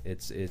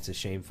 it's a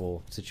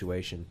shameful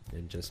situation,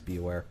 and just be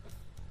aware.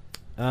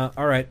 All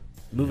right,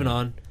 moving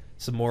on.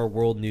 Some more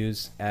world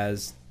news.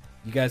 As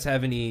you guys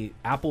have any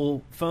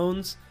Apple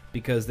phones?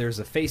 Because there's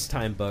a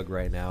FaceTime bug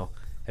right now.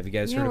 Have you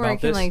guys heard where about I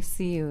can this?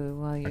 see you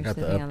while you're got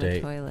the sitting on the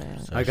update.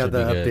 toilet. So I it got should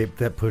the be update good.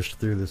 that pushed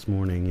through this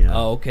morning. Yeah.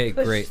 Oh, okay,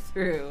 Push great.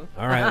 through.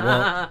 All right,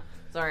 well,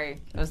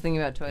 sorry, I was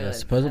thinking about toilets.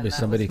 Supposedly and that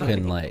somebody was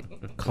can funny.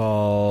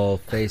 call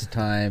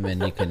FaceTime,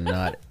 and you can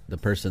not the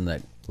person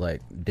that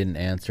didn't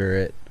answer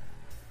it.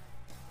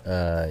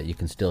 You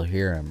can still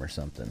hear him or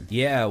something.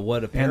 yeah, what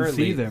And apparently...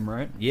 see them,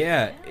 right?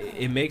 Yeah,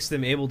 it makes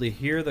them able to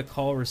hear the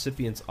call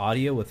recipient's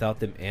audio without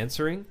them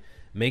answering,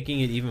 making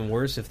it even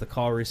worse if the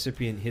call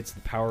recipient hits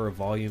the power of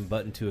volume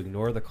button to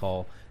ignore the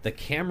call. The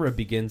camera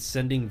begins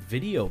sending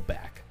video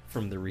back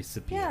from the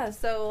recipient. Yeah,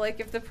 so like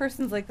if the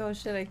person's like, "Oh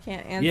shit, I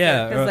can't answer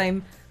Yeah, because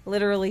I'm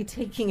literally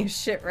taking a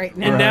shit right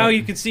now," And now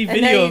you can see And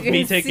video now of you me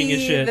can taking a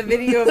see shit. The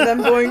video of them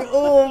going,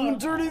 "Oh, I'm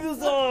turning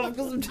this off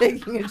because I'm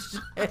taking a shit."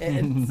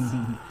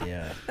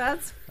 Yeah,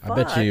 That's I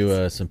bet you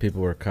fucked. some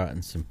people were caught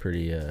in some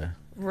pretty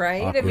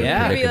Right? awkward If you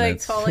Yeah. could be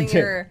like predicaments.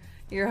 calling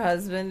your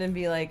husband and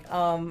be like,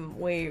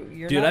 wait,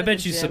 you're Dude, not I at bet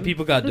the you some gym?"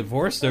 people got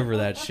divorced over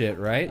that shit,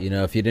 right?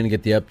 If you didn't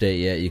get the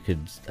update yet, you could,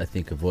 I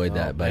think, avoid Oh,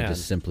 that by man.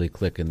 just simply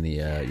clicking the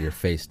your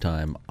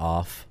FaceTime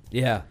off.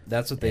 Yeah,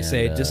 that's what they And,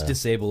 say. Just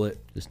disable it.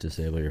 Just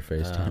disable your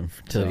FaceTime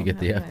until so- you get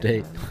the Oh,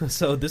 update.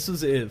 So this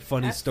was a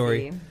funny That's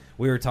story. sweet.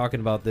 We were talking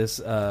about this.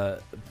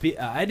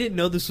 I didn't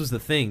know this was the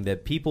thing,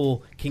 that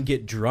people can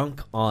get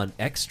drunk on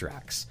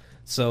extracts.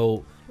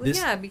 So Well, this...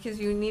 yeah, because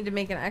you need to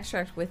make an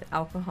extract with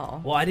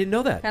alcohol. Well, I didn't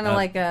know that. Kind of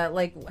like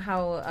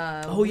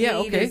how. Oh yeah,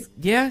 weed okay, is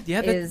yeah,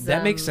 is,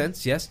 that makes um,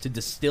 sense. Yes, to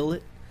distill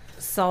it.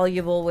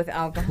 soluble with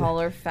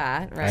alcohol or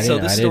fat, right? So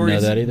I this didn't know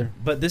story's- that either.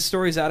 But this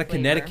story's out of Flavor.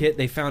 Connecticut.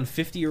 They found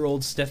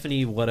 50-year-old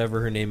Stephanie,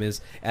 whatever her name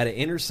is, at an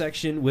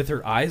intersection with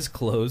her eyes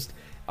closed.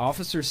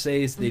 Officers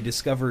say they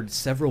discovered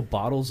several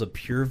bottles of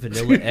pure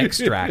vanilla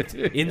extract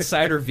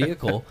inside her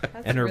vehicle,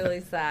 That's and her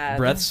really sad.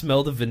 breath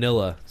smelled of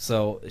vanilla.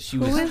 So she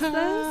Who was is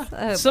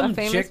this? some A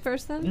famous chick-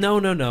 person?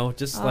 No,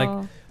 just like.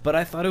 Oh. But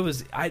I thought it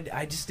was.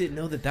 I just didn't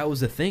know that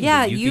was a thing.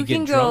 Yeah, that you could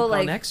can get go drunk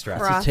like on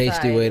extracts. It's a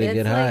tasty way to cross-eyed.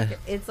 get It's high.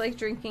 It's like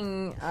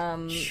drinking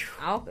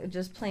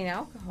just plain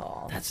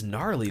alcohol. That's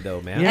gnarly,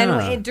 though, man.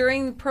 Yeah. And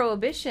during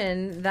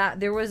Prohibition, that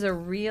there was a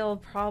real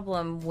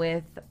problem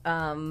with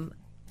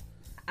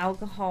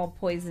alcohol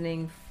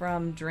poisoning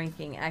from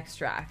drinking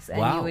extracts, and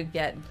Wow. you would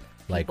get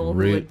Like people who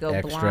would root go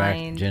extract,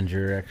 blind.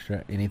 ginger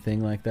extract,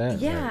 anything like that?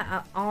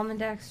 Yeah,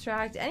 almond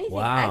extract, anything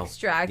Wow.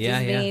 extract Yeah,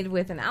 is yeah. made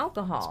with an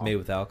alcohol. It's made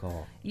with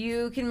alcohol.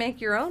 You can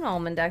make your own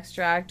almond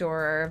extract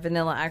or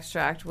vanilla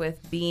extract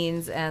with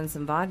beans and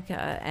some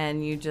vodka,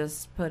 and you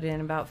just put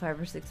in about 5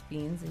 or 6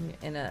 beans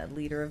in a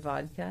liter of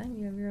vodka, and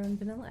you have your own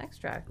vanilla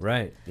extract.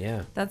 Right.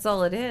 Yeah. That's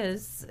all it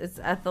is. It's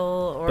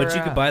ethyl or. But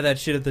you could buy that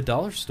shit at the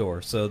dollar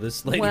store. So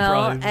this lady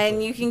well, probably.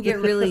 and you can get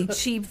really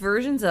cheap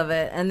versions of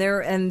it,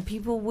 and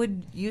people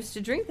would used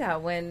to drink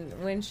that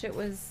when shit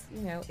was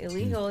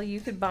illegal.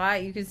 You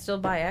could still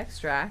buy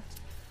extract.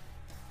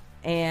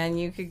 And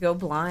you could go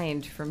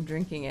blind from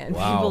drinking it. And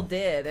Wow. people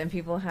did, and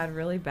people had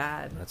really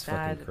bad, That's fucking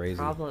bad crazy.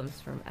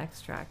 problems from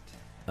extract.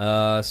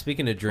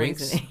 Speaking of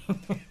drinks,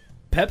 Poisoning.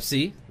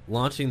 Pepsi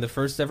launching the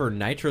first ever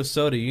nitro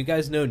soda. You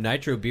guys know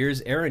nitro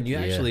beers. Aaron, you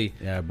actually...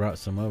 Yeah, I brought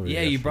some over.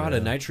 Yeah, you brought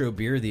a nitro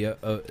beer the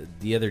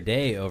other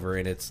day over,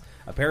 and it's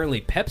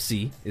apparently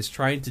Pepsi is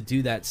trying to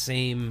do that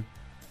same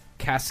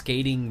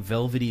cascading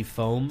velvety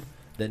foam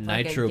that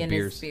Like nitro a Guinness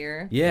beers.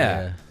 beer.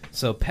 Yeah.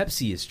 So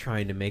Pepsi is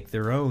trying to make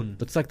their own.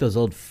 Looks like those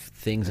old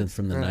things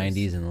from the gross.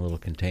 90s in the little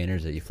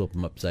containers that you flip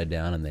them upside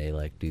down and they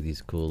like do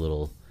these cool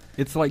little...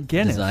 It's like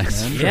Guinness,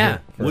 Designs. man. Yeah.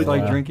 It's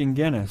like drinking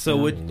Guinness.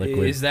 So you know?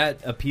 liquid. is that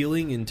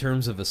appealing in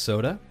terms of a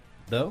soda,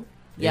 though?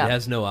 Yeah. It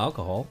has no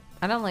alcohol.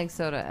 I don't like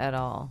soda at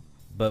all.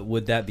 But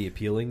would that be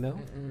appealing, though?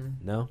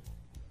 No?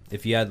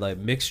 If you had, like,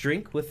 mixed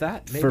drink with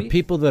that, maybe? For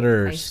people that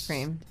are Ice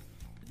cream.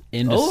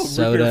 into root beer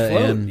soda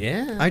float. and...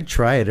 Yeah. I'd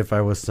try it if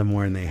I was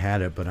somewhere and they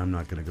had it, but I'm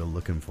not going to go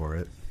looking for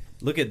it.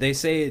 Look at, they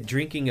say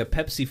drinking a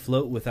Pepsi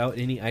float without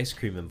any ice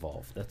cream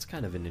involved. That's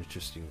kind of an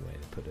interesting way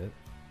to put it.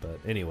 But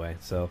anyway,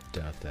 so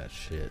Doubt that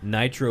shit.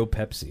 Nitro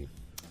Pepsi.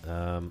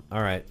 All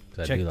right.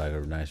 'Cause I do like a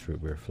nice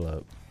root beer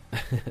float.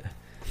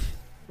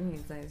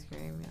 Needs ice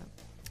cream, yeah.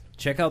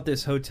 Check out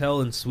this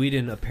hotel in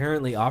Sweden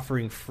apparently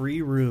offering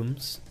free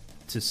rooms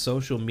to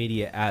social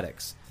media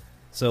addicts.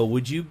 So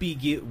would you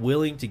be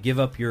willing to give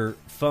up your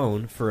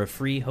phone for a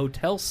free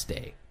hotel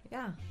stay?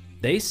 Yeah.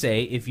 They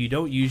say if you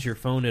don't use your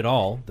phone at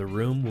all, the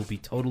room will be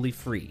totally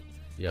free.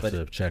 You have But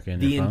to check in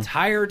the your phone?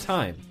 entire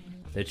time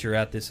that you're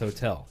at this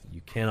hotel,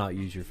 you cannot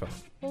use your phone.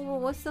 Well,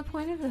 what's the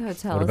point of the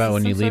hotel? What Is about this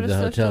when you some leave sort the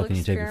of hotel? social Can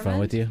you take your phone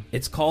with you?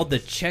 It's called the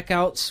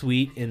Checkout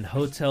Suite in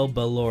Hotel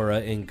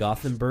Ballora in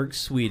Gothenburg,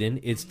 Sweden.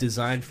 It's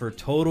designed for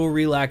total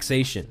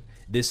relaxation.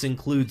 This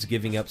includes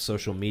giving up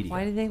social media.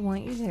 Why do they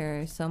want you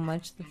there so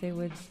much that they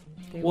would?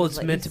 Well,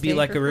 it's meant to be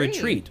like a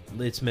retreat.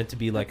 It's meant to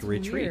be like a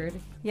retreat. Weird.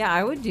 Yeah,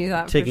 I would do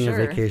that. Taking for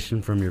sure. a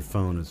vacation from your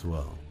phone as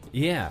well.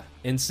 Yeah,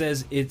 and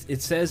says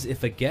it says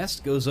if a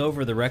guest goes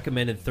over the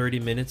recommended 30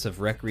 minutes of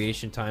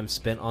recreation time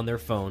spent on their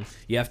phone,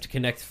 you have to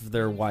connect to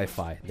their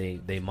Wi-Fi.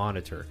 They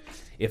monitor.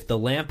 If the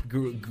lamp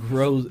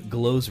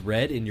glows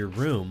red in your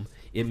room,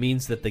 it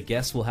means that the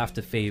guest will have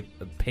to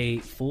pay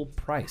full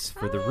price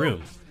for the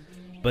room.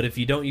 But if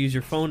you don't use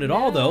your phone at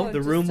all, though, the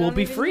just room will don't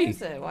be even free.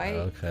 use it. Why?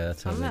 Okay,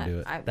 that's how they do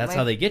it. That's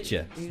how they get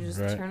you. You just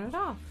Right. turn it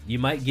off. You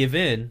might give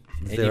in,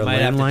 Is and there you a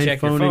might have to landline check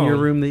phone your phone in your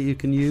room that you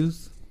can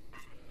use?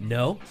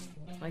 No.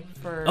 Like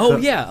for Oh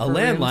yeah, a for room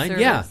landline.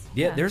 Yeah. service.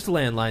 yeah, There's a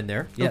landline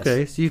there. Yes.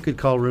 Okay, so you could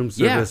call room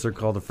Yeah. service or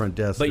call the front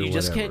desk. But or you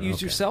just whatever. can't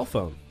use your Okay. cell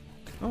phone.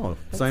 Oh,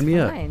 That's sign me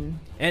up. fine.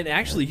 And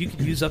actually, you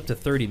could use up to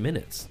 30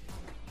 minutes.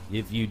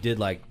 If you did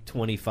like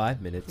 25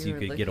 minutes, you were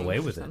could get looking away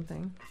for with it.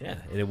 something. Yeah,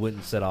 and it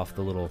wouldn't set off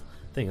the little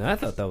thing. And I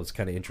thought that was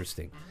kind of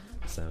interesting.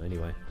 So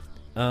anyway,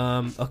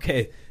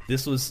 okay,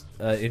 this was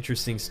an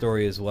interesting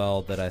story as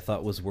well that I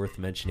thought was worth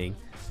mentioning.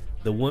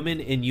 The woman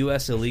in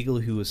U.S. illegal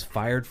who was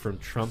fired from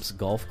Trump's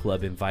golf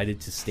club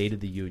invited to State of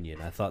the Union.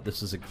 I thought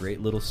this was a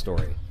great little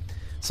story.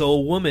 So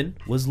a woman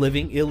was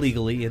living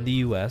illegally in the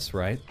U.S.,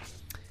 right?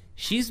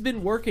 She's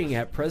been working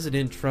at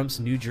President Trump's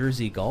New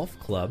Jersey golf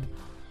club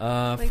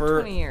Like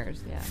for 20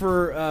 years. Yeah.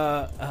 for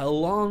a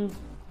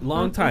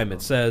long time.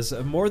 It says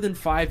more than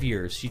 5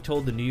 years. She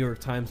told the New York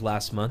Times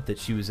last month that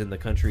she was in the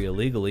country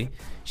illegally.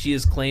 She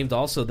has claimed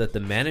also that the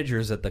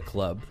managers at the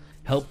club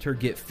helped her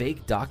get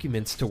fake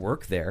documents to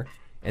work there,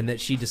 and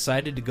that she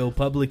decided to go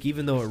public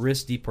even though it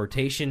risked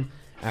deportation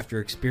after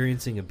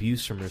experiencing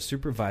abuse from her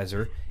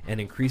supervisor and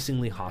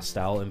increasingly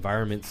hostile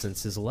environment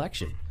since his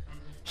election.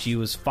 She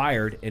was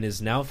fired and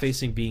is now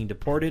facing being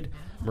deported.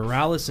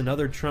 Morales and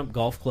other Trump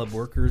golf club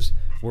workers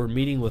were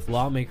meeting with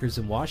lawmakers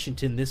in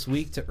Washington this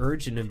week to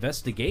urge an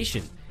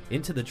investigation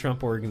into the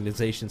Trump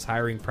organization's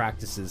hiring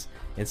practices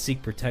and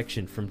seek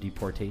protection from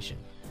deportation.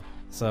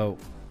 So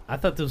I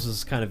thought this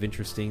was kind of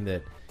interesting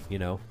that, you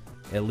know,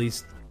 at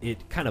least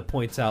it kind of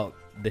points out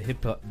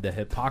the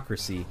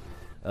hypocrisy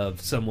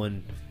of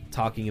someone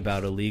talking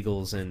about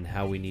illegals and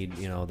how we need,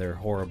 you know, they're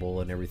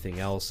horrible and everything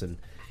else, and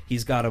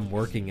he's got them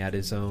working at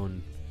his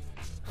own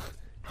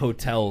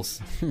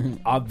hotels,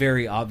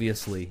 very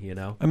obviously, you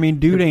know. I mean,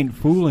 dude ain't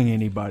fooling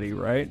anybody,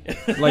 right?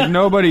 Like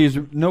nobody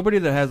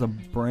that has a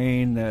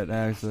brain that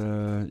has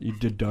a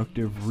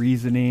deductive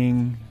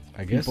reasoning.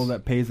 I guess people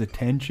that pays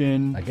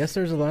attention. I guess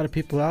there's a lot of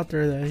people out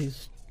there that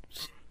he's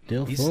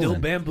still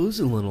fooling.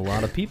 Bamboozling a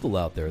lot of people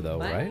out there, though,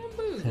 right?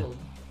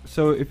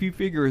 So if you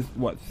figure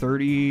what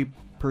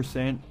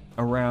 30%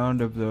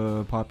 around of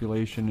the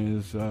population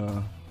is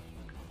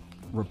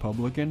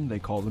Republican, they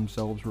call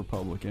themselves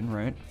Republican,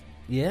 right?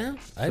 Yeah,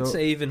 I'd So-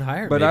 say even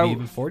higher, but maybe I-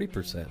 even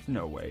 40%.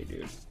 No way,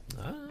 dude.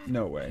 Ah.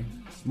 No way.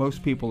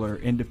 Most people are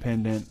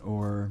independent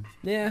or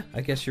Yeah,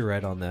 I guess you're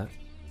right on that.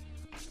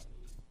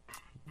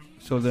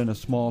 so then a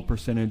small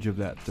percentage of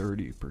that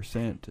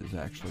 30% is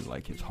actually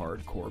like his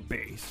hardcore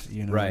base,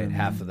 you know. Right, what I mean?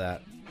 half of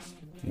that.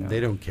 Yeah. They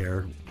don't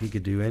care. He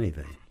could do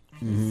anything.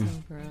 So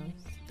gross.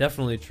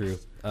 Definitely true.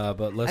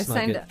 But let's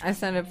not get I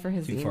signed up for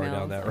his too emails. far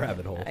down that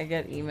rabbit hole. I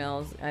get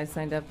emails. I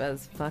signed up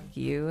as "fuck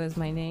you" as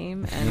my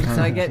name, and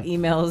so I get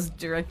emails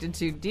directed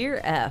to "Dear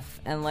F,"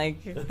 and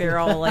like they're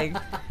all like,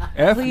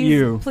 F please,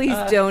 you. please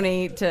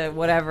donate to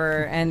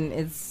whatever, and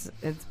it's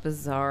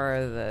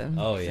bizarre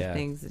the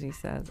things that he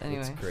says.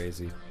 Anyway, It's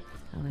crazy.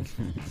 I like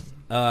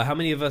How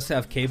many of us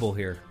have cable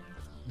here?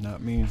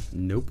 Not me.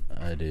 Nope.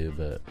 I do,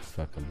 but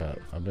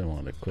I've been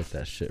wanting to quit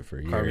that shit for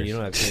years. Carmen, you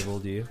don't have cable,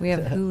 do you? we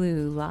have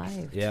Hulu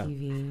Live Yeah.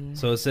 TV.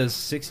 So it says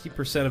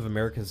 60% of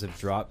Americans have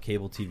dropped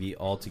cable TV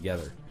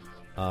altogether.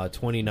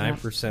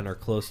 29% are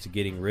close to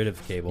getting rid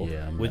of cable.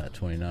 Yeah, I'm with, at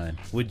 29.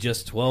 with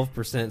just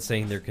 12%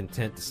 saying they're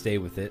content to stay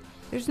with it.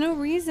 There's no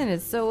reason.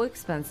 It's so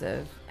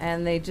expensive,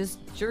 and they just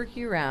jerk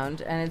you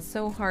around, and it's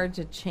so hard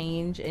to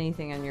change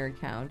anything on your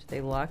account. They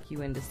lock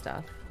you into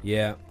stuff.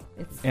 Yeah,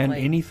 It's And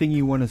like, anything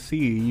you want to see,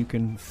 you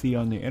can see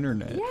on the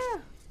internet. yeah,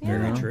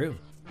 very Yeah. true.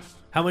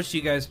 How much do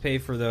you guys pay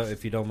for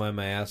if you don't mind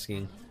my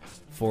asking,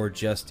 for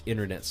just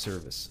internet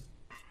service?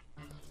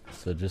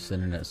 So just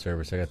internet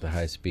service. I got the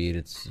high speed.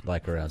 It's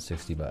like around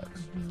 $60.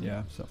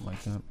 Yeah, something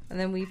like that. And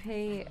then we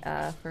pay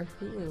for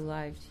Hulu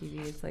Live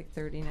TV. It's like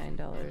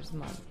 $39 a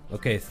month.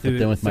 Okay,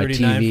 then with my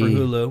 $39 for TV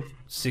Hulu,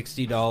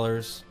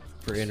 $60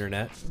 for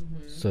internet.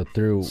 So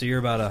through So you're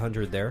about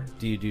 $100 there.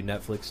 Do you do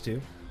Netflix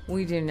too?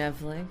 We do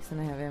Netflix,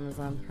 and I have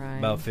Amazon Prime.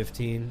 About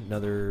 15,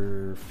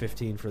 another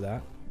 15 for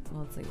that.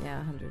 Well, it's like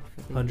 100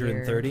 for the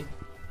 130. year.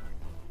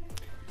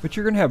 But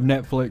you're gonna have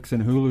Netflix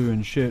and Hulu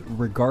and shit,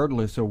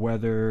 regardless of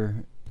whether,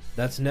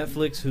 That's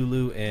Netflix,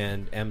 Hulu,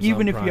 and Amazon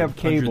Even if you Prime, have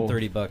cable.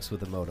 $130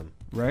 with a modem.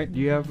 right? Do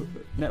you have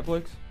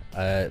Netflix?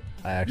 I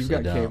actually You've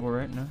got don't. cable,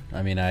 right? No.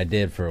 I mean, I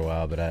did for a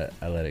while, but I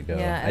let it go.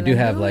 Yeah, I and do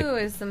then have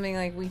Hulu is something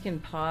like we can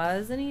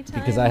pause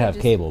anytime. Because I have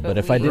cable, but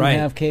if I didn't Right.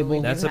 have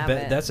cable, That's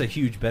That's a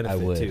huge benefit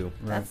would. too.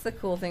 That's the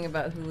cool thing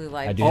about Hulu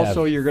Live. I do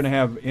Also, have- you're gonna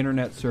have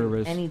internet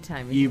service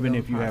Anytime you can even go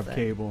if you pause have it.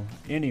 cable.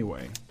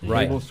 Anyway,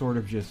 Right. Cable's sort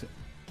of just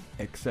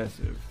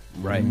excessive,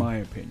 Right. in my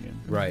opinion.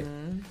 Right.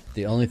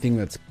 the only thing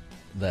that's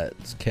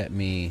kept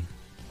me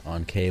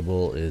on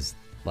cable is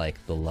like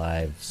the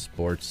live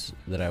sports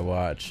that I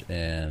watch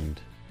and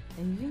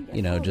And you can get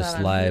you know all just that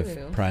on live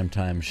Hulu.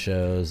 primetime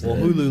shows. Well,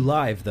 that- Hulu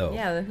Live though.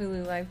 Yeah, the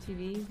Hulu Live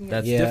TV. You can get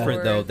That's Yeah.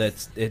 different though.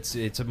 sports. That's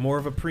it's a more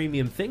of a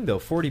premium thing though.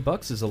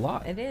 $40 is a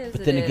lot. It is.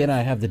 But it then again, is,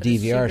 I have the but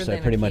it's DVR, cheaper so I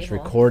than pretty a much cable.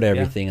 record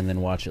everything and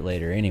then watch it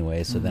later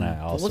anyway. So then I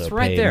Well, also it's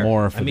right pay there.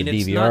 more for I mean, the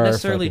it's DVR. not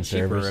necessarily fucking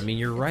cheaper. service. I mean,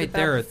 you're It's right about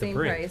there the at the same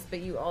brink. price,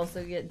 but you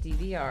also get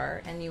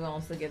DVR, and you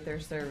also get their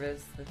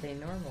service that they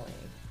normally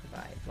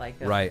provide, like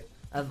Right.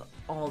 of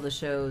all the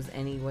shows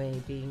anyway,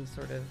 being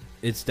sort of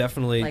It's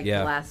definitely like yeah.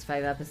 the last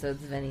 5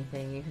 episodes of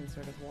anything you can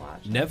sort of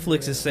watch. on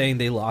Netflix is Hulu. saying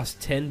they lost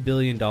 $10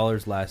 billion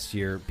last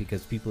year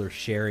because people are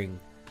sharing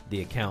the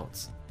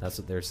accounts. That's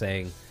what they're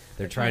saying.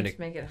 They're trying to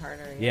make it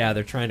harder. yeah,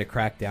 they're trying to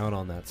crack down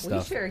on that we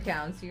stuff. share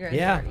accounts. You guys,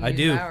 Yeah, use I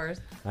do.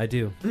 Ours. I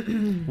do.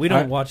 We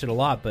don't I- watch it a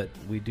lot, but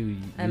we do use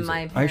And it.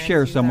 my I parents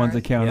share use someone's ours.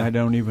 account. Yeah. I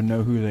don't even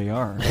know who they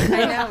are. I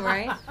know,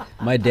 right?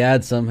 My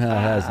dad somehow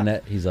has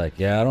net. He's like,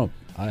 yeah,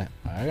 I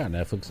got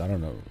Netflix. I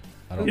don't know.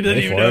 I don't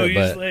pay for it,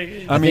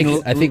 but I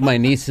mean, I think my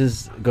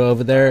nieces go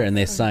over there and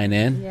they sign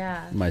in.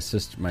 Yeah. My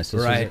sister's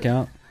Right.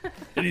 account.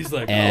 And he's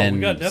like, And "Oh,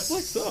 we got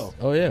Netflix, though."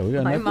 Oh yeah, we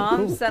got My Netflix.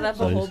 mom Cool. set up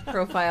So a whole he's-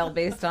 profile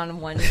based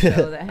on one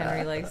show that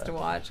Henry likes to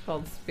watch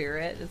called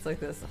Spirit. It's like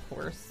this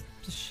horse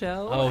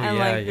show. Oh, and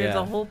yeah, like there's yeah.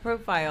 a whole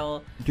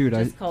profile dude,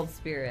 just called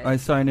Spirit. I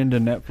sign into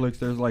Netflix.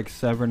 There's like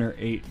 7 or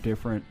 8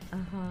 different,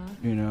 uh-huh.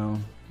 you know.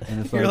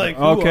 And it's You're like, like,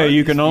 who are okay,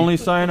 you these can only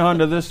people? sign on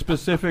to this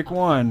specific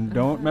one.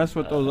 Don't mess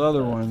with those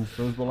other ones.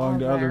 Those belong All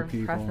to other their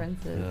people.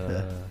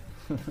 preferences.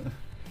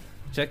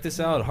 Check this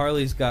out.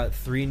 Harley's got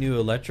 3 new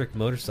electric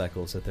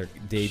motorcycles that they're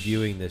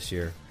debuting this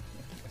year.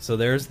 So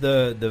there's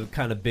the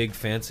kind of big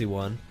fancy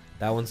one.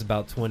 That one's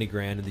about 20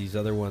 grand, and these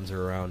other ones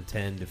are around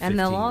 10 to 15 And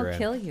they'll all grand.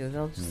 kill you.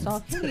 They'll just all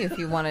kill you if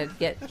you want to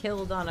get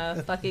killed on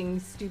a fucking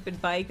stupid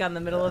bike on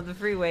the middle of the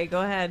freeway.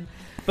 Go ahead.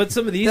 But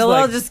some of these, They'll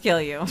all like, just kill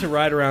you. to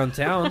ride around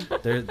town,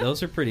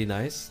 those are pretty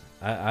nice.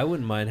 I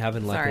wouldn't mind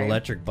having like Sorry. an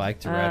electric bike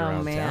to ride Oh,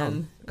 around man.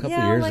 town. A couple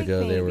Yeah, years like ago,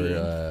 they maybe.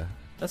 were.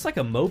 That's like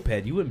a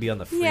moped. You wouldn't be on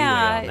the freeway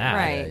Yeah, on that.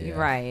 right, yeah.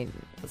 right.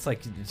 That's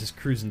like just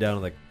cruising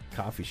down to the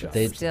coffee shop.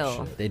 They or some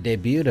Still. shit. They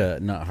debuted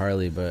not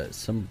Harley, but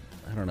some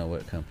I don't know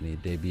what company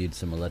debuted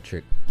some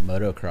electric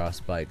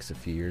motocross bikes a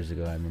few years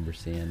ago. I remember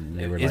seeing and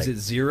they were Is like it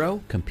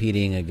Zero?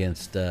 competing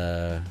against.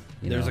 There's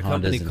know, a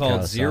company Hondas and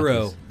called Kawasaki's.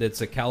 Zero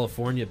that's a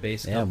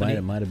California-based Yeah, company.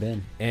 might have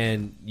been.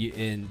 And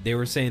they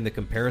were saying the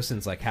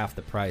comparison's like half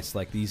the price.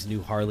 Like these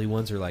new Harley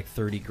ones are like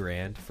 30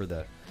 grand for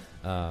the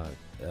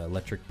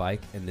electric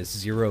bike, and this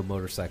Zero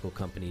motorcycle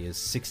company is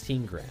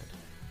 16 grand,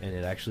 and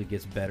it actually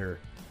gets better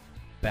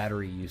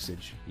battery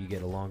usage. You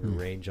get a longer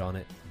range on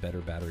it, better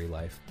battery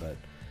life. But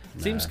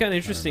it seems kind of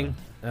interesting.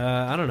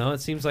 I don't know.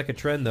 It seems like a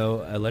trend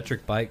though.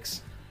 Electric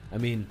bikes. I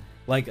mean,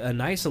 like a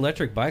nice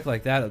electric bike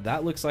like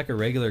that looks like a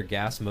regular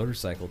gas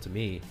motorcycle to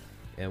me.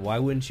 And why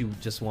wouldn't you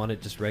just want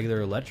it just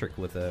regular electric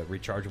with a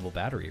rechargeable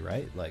battery,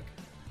 right? Like,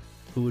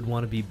 who would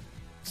want to be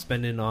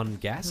spending on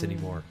gas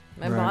anymore?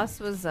 My Right. boss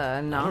was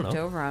knocked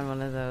know. over on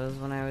one of those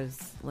when I was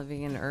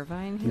living in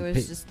Irvine. He Pe-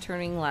 was just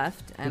turning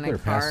left, and People a are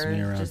passing car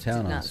me around just did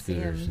town on not see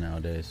scooters him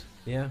nowadays.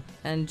 Yeah.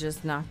 and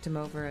just knocked him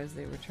over as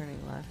they were turning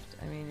left.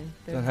 I mean,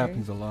 they're That very-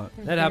 happens a lot.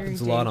 they're That very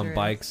happens a lot on dangerous.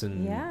 bikes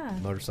and Yeah.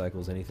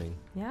 motorcycles, anything.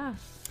 Yeah.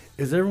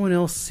 Is everyone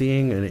else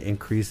seeing an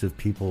increase of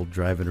people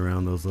driving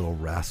around those little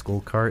rascal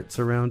carts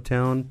around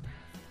town?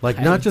 Like,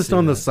 I not haven't just seen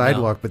on the that,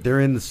 sidewalk, but they're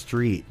in the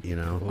street, you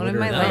know? One of What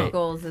my are life they?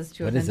 goals is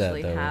to What is that,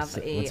 eventually though? have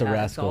What's a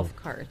rascal? golf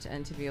cart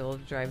and to be able to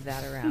drive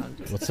that around.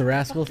 What's the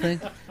rascal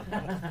thing?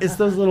 It's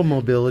those little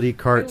mobility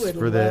carts would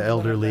for the love one of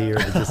elderly or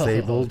the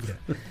disabled.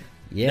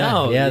 Yeah,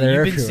 no, yeah,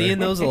 they're you've been everywhere. seeing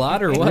those a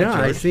lot, or what? Yeah,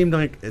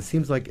 George? it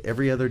seems like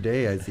every other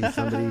day I see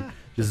somebody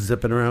just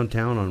zipping around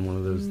town on one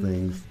of those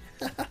things.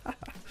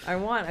 I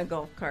want a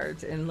golf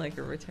cart in like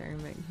a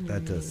retirement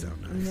That community. does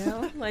sound nice. You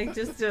know, like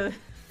just to.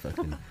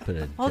 Fucking put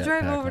a I'll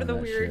drive jetpack over to on the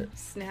that weird shit.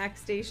 snack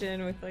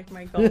station with like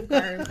my golf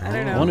cart. I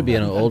don't know. I want to be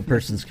in an old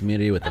person's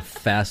community with the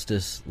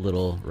fastest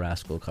little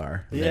rascal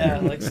car. Yeah,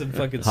 like some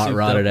fucking Hot souped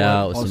rodded up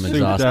out with All some souped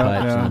exhaust out,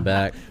 pipes in yeah. the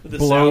back, one. With the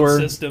Blower,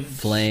 sound system,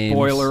 flames,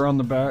 Spoiler on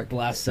the back.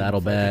 blasting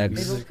saddlebags.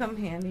 fucking It'll come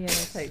handy in a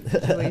tight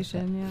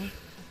situation. Yeah.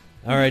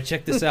 All right,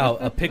 check this out.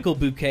 A pickle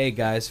bouquet,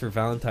 guys, for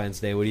Valentine's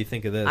Day. What do you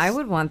think of this? I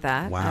would want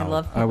that. I Wow.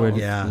 love I would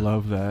pickles. Yeah.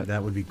 love that.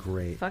 That would be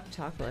great. Fuck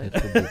chocolate.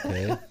 Pickle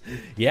bouquet.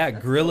 Yeah,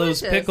 Grillo's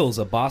delicious. Pickles,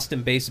 a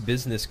Boston-based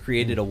business,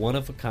 created a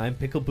one-of-a-kind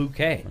pickle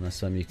bouquet. Unless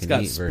some you It's can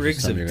got eat versus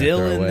sprigs some of you're gonna dill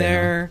throw in away, huh?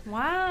 there.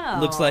 Wow.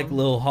 Looks like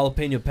little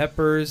jalapeno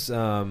peppers,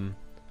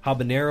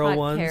 habanero hot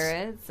ones.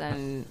 carrots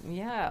and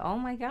yeah. Oh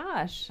my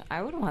gosh,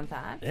 I would want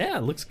that. Yeah,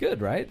 it looks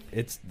good, right?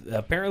 It's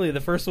apparently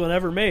the first one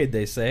ever made,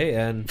 they say,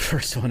 and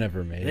First one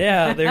ever made.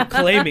 yeah, they're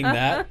claiming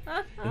that.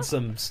 It's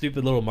some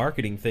stupid little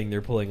marketing thing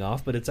they're pulling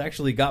off, but it's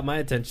actually got my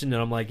attention,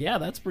 and I'm like, yeah,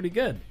 that's pretty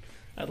good.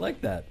 I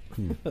like that.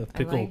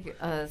 Pickle. I like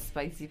a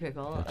spicy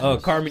pickle. Oh,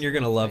 Carmen, you're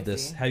gonna love Spicy.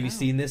 this. Have you Oh.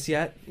 seen this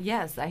yet?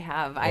 Yes, I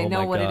have. I Oh know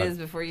my what God. it is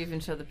before you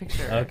even show the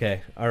picture.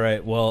 Okay, all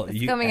right. Well, It's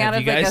you coming have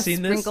out you of like guys a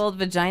seen this? sprinkled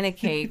vagina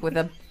cake with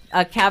a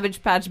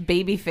Cabbage Patch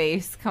baby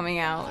face coming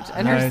out,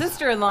 and her Nice.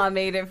 sister-in-law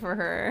made it for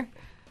her.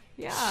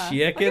 Yeah,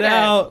 Check Look it at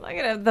out. Look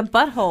at it. The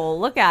butthole.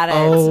 Look at it.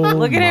 Oh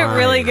Look at it. my.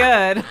 Really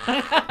good.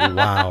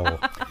 Wow.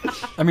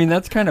 I mean,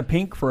 that's kind of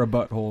pink for a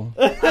butthole.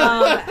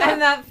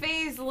 And that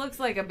face looks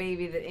like a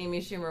baby that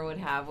Amy Schumer would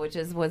have, which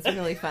is what's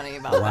really funny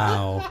about that.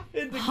 Wow.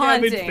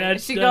 Haunting.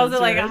 She calls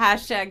it like a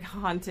hashtag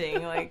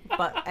haunting, like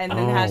and then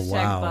Oh, hashtag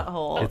wow.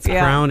 butthole. It's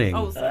crowning.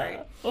 Oh, sorry.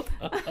 Oh,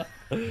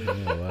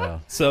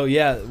 wow. So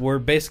yeah, we're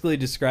basically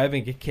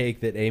describing a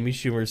cake that Amy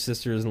Schumer's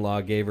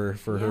sister-in-law gave her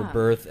for her Yeah.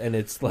 birth, and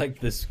it's like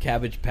this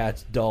Cabbage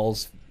Patch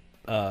doll's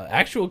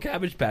actual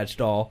Cabbage Patch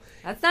doll.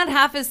 That's not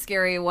half as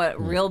scary what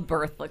real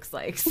birth looks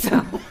like.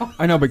 So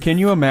I know, but can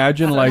you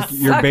imagine like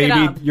your Suck it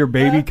up.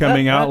 baby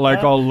coming out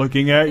like all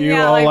looking at you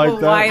yeah, all like,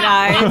 like wide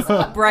that?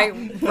 eyes,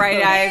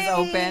 bright eyes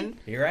open.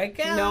 Here I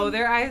come. No,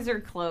 their eyes are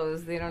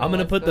closed. They don't. Know I'm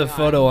gonna what's put the going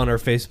photo on our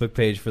Facebook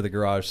page for the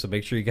garage, so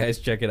make sure you guys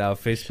check it out.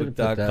 Should've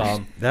put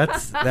Facebook.com.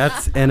 That's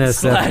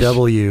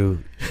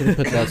NSFW. Should have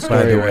put that By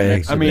story the right way.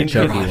 next to I mean, the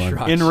Chucky Garage one.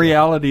 Rock In Show.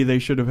 reality, they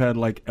should have had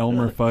like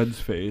Elmer Fudd's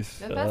face.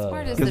 The best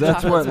part is the Because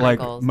that's chocolate what like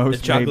sprinkles. most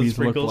The chocolate babies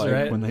look sprinkles, like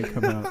right? when they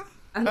come out.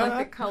 And like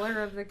the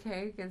color of the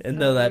cake is And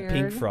so that weird.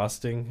 pink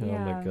frosting. Oh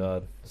my Yeah.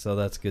 god. So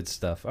that's good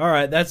stuff. All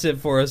right, that's it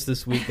for us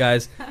this week,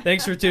 guys.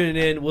 Thanks for tuning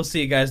in. We'll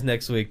see you guys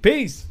next week.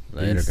 Peace.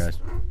 Later, Peace. guys.